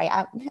 Sorry,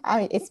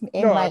 it's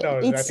in my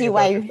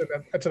HTY.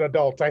 It's an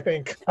adult, I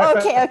think.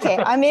 Okay.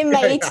 I'm in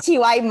my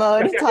HTY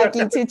mode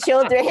talking to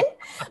children.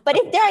 But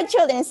if there are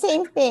children,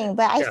 same thing.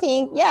 But I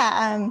think,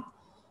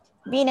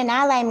 being an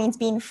ally means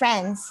being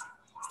friends,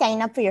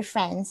 standing up for your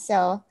friends.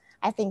 So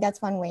I think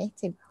that's one way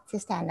to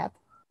stand up.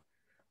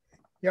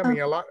 Yeah,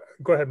 a lot.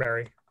 Go ahead,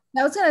 Mary.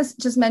 I was going to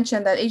just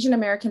mention that Asian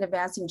American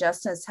Advancing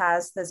Justice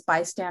has this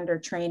bystander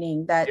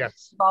training that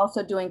we're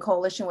also doing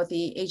coalition with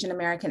the Asian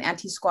American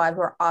Anti-Squad,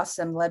 who are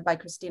awesome, led by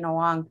Christina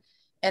Wong,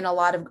 and a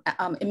lot of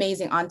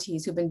amazing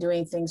aunties who've been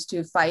doing things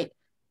to fight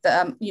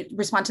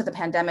respond to the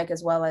pandemic,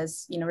 as well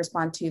as,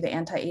 respond to the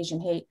anti-Asian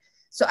hate.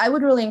 So I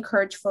would really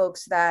encourage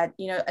folks that,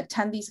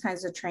 attend these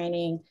kinds of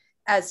training.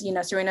 As,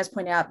 Serena's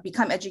pointed out,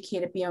 become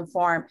educated, be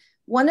informed.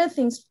 One of the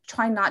things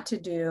try not to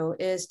do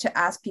is to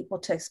ask people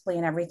to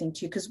explain everything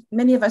to you, because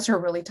many of us are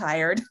really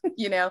tired,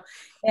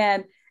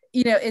 and,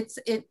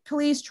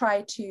 please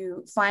try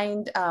to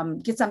find,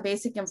 get some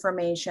basic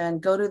information,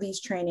 go to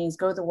these trainings,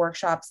 go to the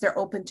workshops. They're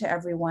open to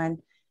everyone.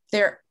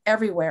 They're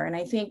everywhere. And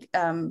I think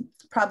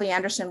probably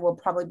Anderson will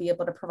probably be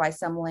able to provide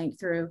some link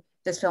through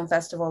this film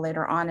festival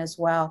later on as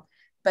well.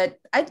 But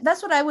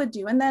that's what I would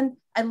do. And then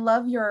I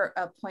love your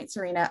point,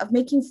 Serena, of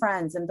making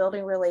friends and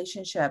building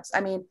relationships.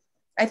 I mean,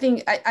 I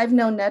think I've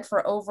known Ned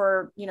for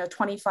over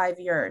 25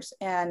 years,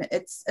 and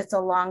it's a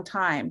long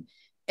time.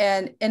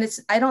 And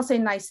it's, I don't say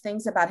nice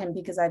things about him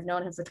because I've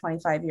known him for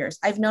 25 years.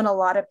 I've known a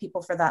lot of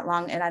people for that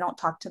long, and I don't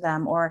talk to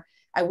them, or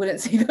I wouldn't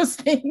say those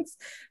things.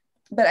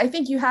 But I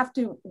think you have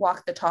to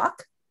walk the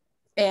talk,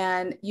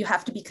 and you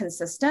have to be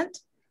consistent.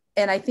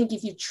 And I think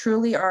if you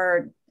truly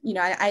are,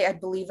 I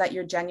believe that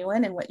you're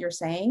genuine in what you're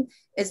saying,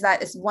 is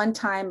that it's one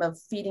time of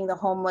feeding the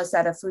homeless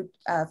at a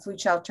food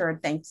shelter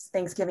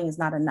Thanksgiving is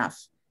not enough,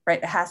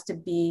 right? It has to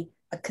be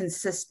a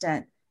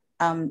consistent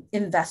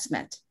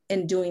investment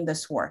in doing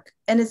this work.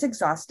 And it's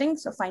exhausting,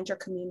 so find your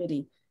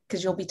community,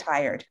 because you'll be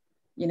tired,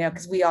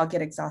 because we all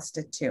get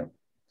exhausted too.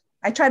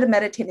 I try to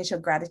meditate and show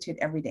gratitude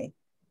every day,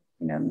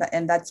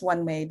 and that's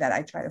one way that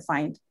I try to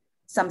find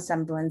some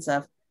semblance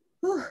of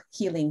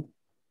healing.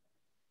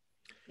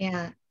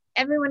 Yeah,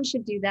 everyone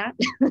should do that.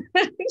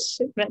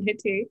 Should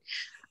meditate.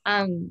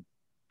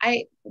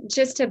 I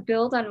just to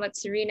build on what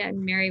Serena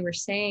and Mary were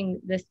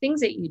saying, the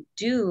things that you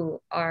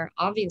do are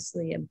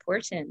obviously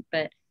important,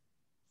 but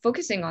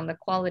focusing on the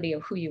quality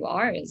of who you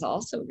are is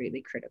also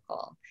really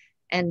critical.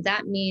 And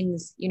that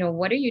means,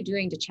 what are you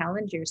doing to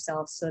challenge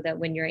yourself so that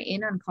when you're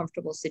in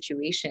uncomfortable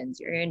situations,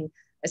 you're in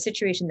a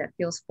situation that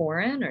feels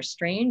foreign or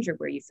strange, or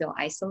where you feel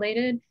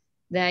isolated,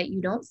 that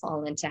you don't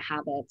fall into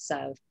habits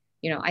of,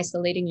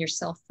 isolating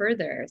yourself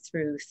further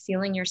through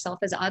feeling yourself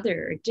as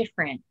other or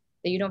different,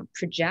 that you don't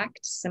project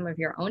some of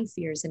your own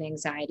fears and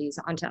anxieties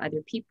onto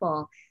other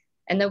people.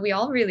 And that we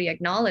all really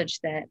acknowledge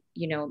that,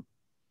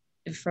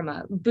 from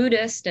a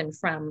Buddhist and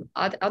from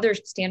other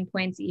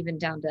standpoints, even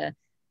down to,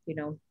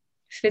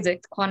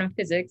 physics, quantum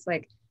physics,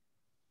 like,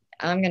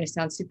 I'm going to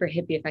sound super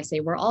hippie if I say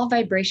we're all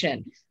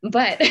vibration,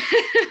 but,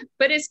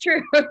 but it's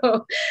true.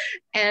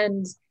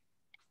 And,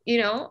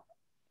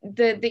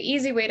 the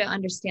easy way to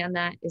understand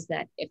that is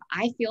that if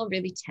I feel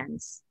really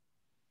tense,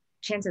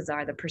 chances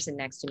are the person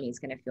next to me is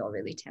going to feel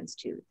really tense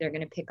too. They're going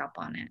to pick up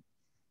on it.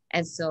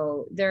 And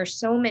so there are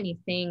so many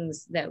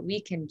things that we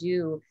can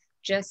do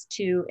just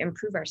to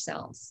improve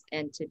ourselves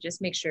and to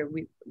just make sure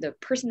the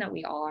person that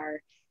we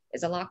are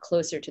is a lot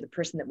closer to the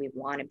person that we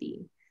want to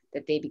be,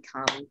 that they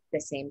become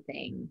the same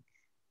thing.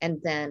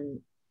 And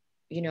then,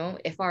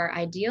 if our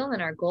ideal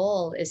and our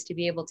goal is to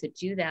be able to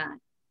do that,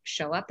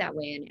 show up that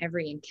way in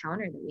every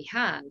encounter that we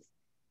have,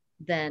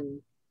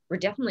 then we're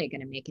definitely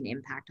going to make an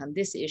impact on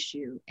this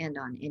issue and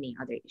on any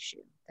other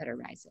issue that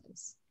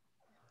arises.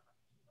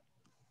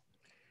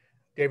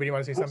 David, you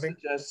want to say something?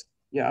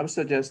 I would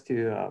suggest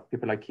to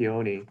people like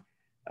Keone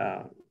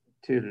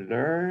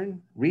to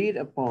read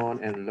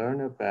upon and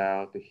learn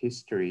about the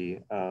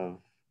history of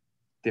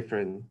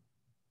different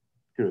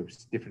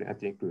groups, different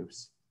ethnic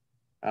groups.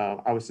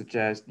 I would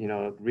suggest,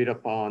 read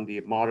upon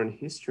the modern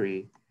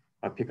history,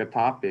 pick a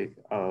topic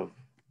of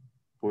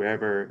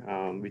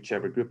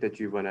whichever group that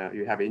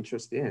you have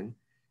interest in.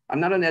 I'm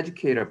not an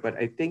educator, but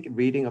I think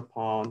reading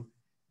upon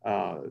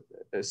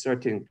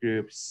certain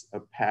groups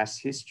of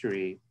past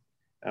history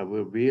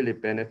will really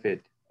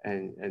benefit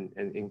and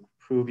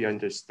improve your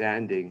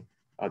understanding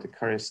of the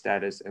current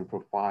status and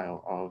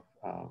profile of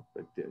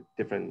the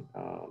different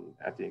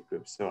ethnic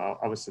groups. So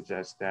I would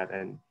suggest that,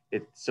 and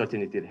it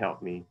certainly did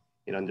help me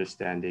in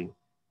understanding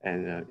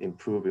and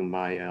improving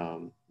my,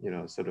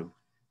 sort of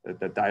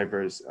the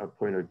diverse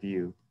point of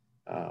view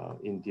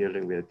in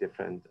dealing with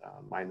different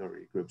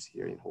minority groups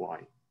here in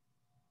Hawaii.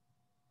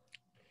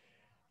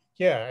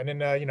 Yeah, and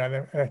then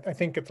I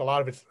think it's a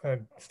lot of it's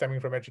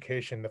stemming from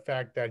education. The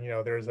fact that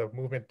there's a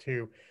movement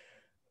to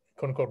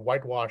 "quote unquote"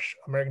 whitewash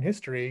American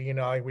history.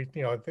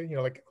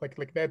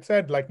 Like Ned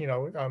said,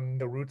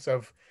 the roots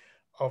of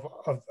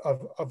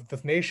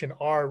this nation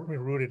are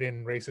rooted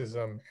in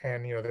racism,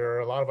 and there are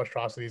a lot of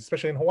atrocities,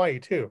 especially in Hawaii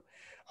too.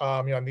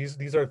 And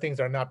these are things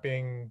that are not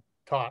being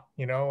taught,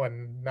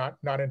 and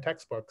not in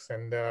textbooks,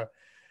 and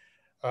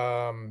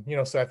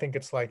so I think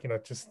it's like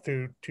just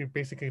to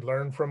basically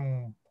learn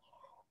from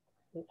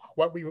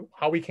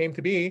how we came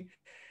to be,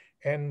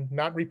 and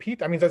not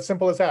repeat. I mean, it's as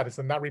simple as that. It's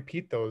to not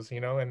repeat those,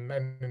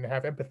 and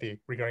have empathy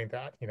regarding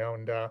that,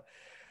 and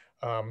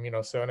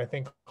so, and I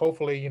think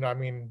hopefully,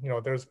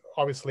 there's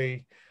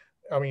obviously,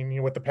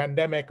 with the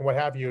pandemic and what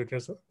have you, there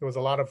was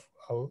a lot of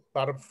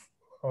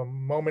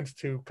moments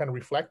to kind of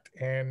reflect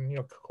and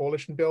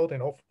coalition build,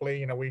 and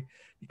hopefully we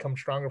become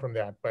stronger from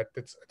that. But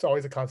it's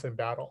always a constant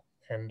battle,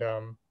 and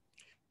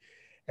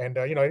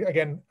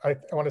again, I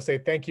want to say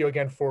thank you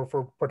again for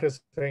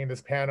participating in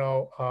this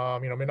panel.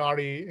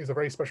 Minari is a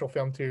very special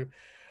film to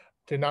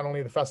not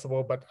only the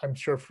festival, but I'm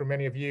sure for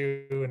many of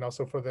you, and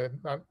also for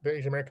not the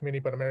Asian American community,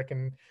 but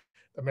American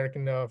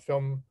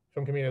film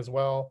community as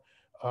well.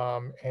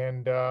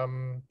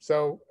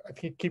 So I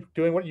think keep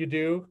doing what you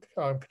do,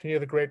 continue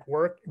the great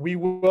work. We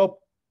will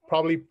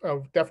probably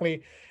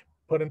definitely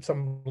put in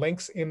some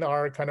links in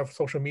our kind of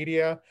social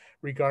media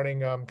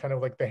regarding kind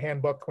of like the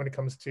handbook when it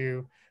comes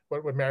to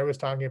what Mary was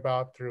talking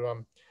about through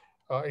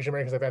Asian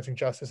Americans Advancing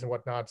Justice and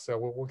whatnot. So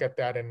we'll get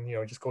that, and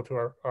just go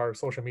to our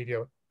social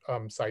media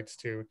sites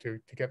to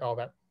get all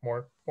that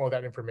more of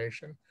that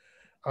information.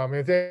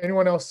 Is there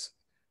anyone else?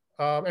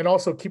 And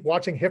also keep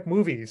watching HIFF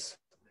movies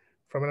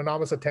from an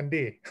anonymous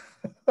attendee.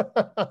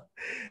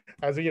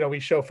 As you know, we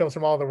show films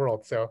from all over the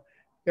world. So,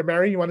 yeah,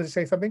 Mary, you wanted to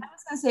say something? I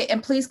was going to say,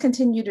 and please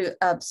continue to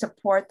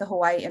support the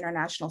Hawaii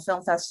International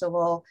Film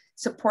Festival,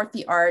 support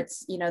the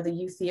arts, you know, the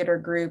youth theater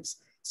groups,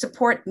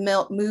 support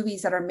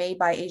movies that are made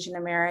by Asian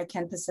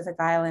American, Pacific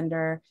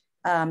Islander,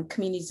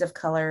 communities of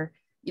color.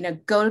 You know,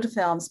 go to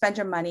film, spend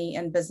your money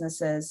in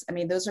businesses. I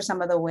mean, those are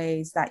some of the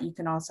ways that you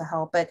can also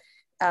help. But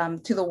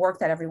to the work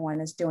that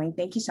everyone is doing,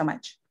 thank you so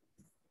much.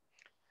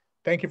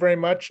 Thank you very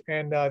much,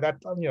 and that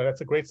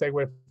that's a great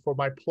segue for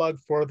my plug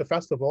for the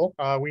festival.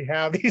 We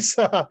have these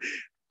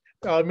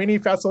mini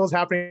festivals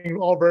happening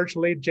all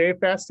virtually.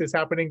 J-Fest is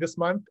happening this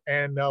month,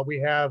 and we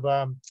have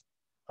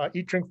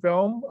Eat, Drink,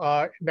 Film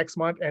next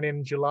month, and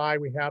in July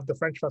we have the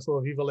French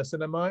Festival Viva la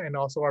Cinema, and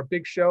also our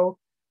big show,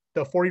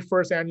 the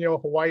 41st annual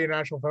Hawaii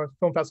International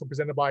Film Festival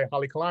presented by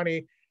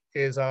Halekulani,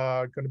 is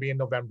going to be in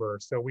November.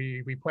 So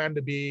we plan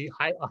to be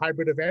a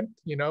hybrid event,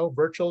 you know,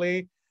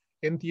 virtually,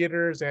 in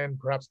theaters, and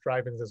perhaps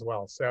drive-ins as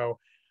well. So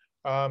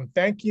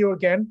thank you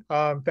again.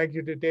 Thank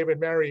you to David,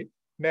 Mary,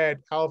 Ned,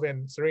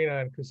 Alvin, Serena,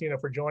 and Christina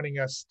for joining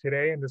us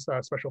today in this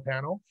special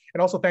panel. And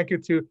also thank you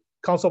to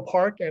Council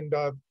Park and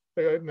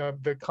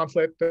the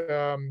consulate,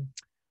 the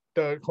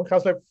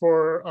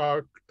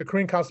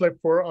Korean consulate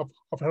of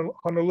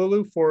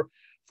Honolulu for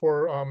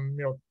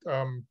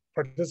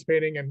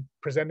participating and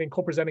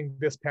co-presenting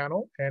this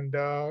panel, and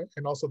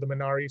also the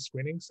MINARI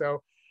screening.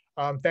 So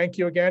thank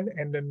you again,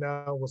 and then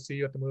we'll see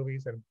you at the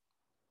movies, and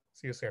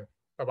see you soon.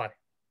 Bye-bye.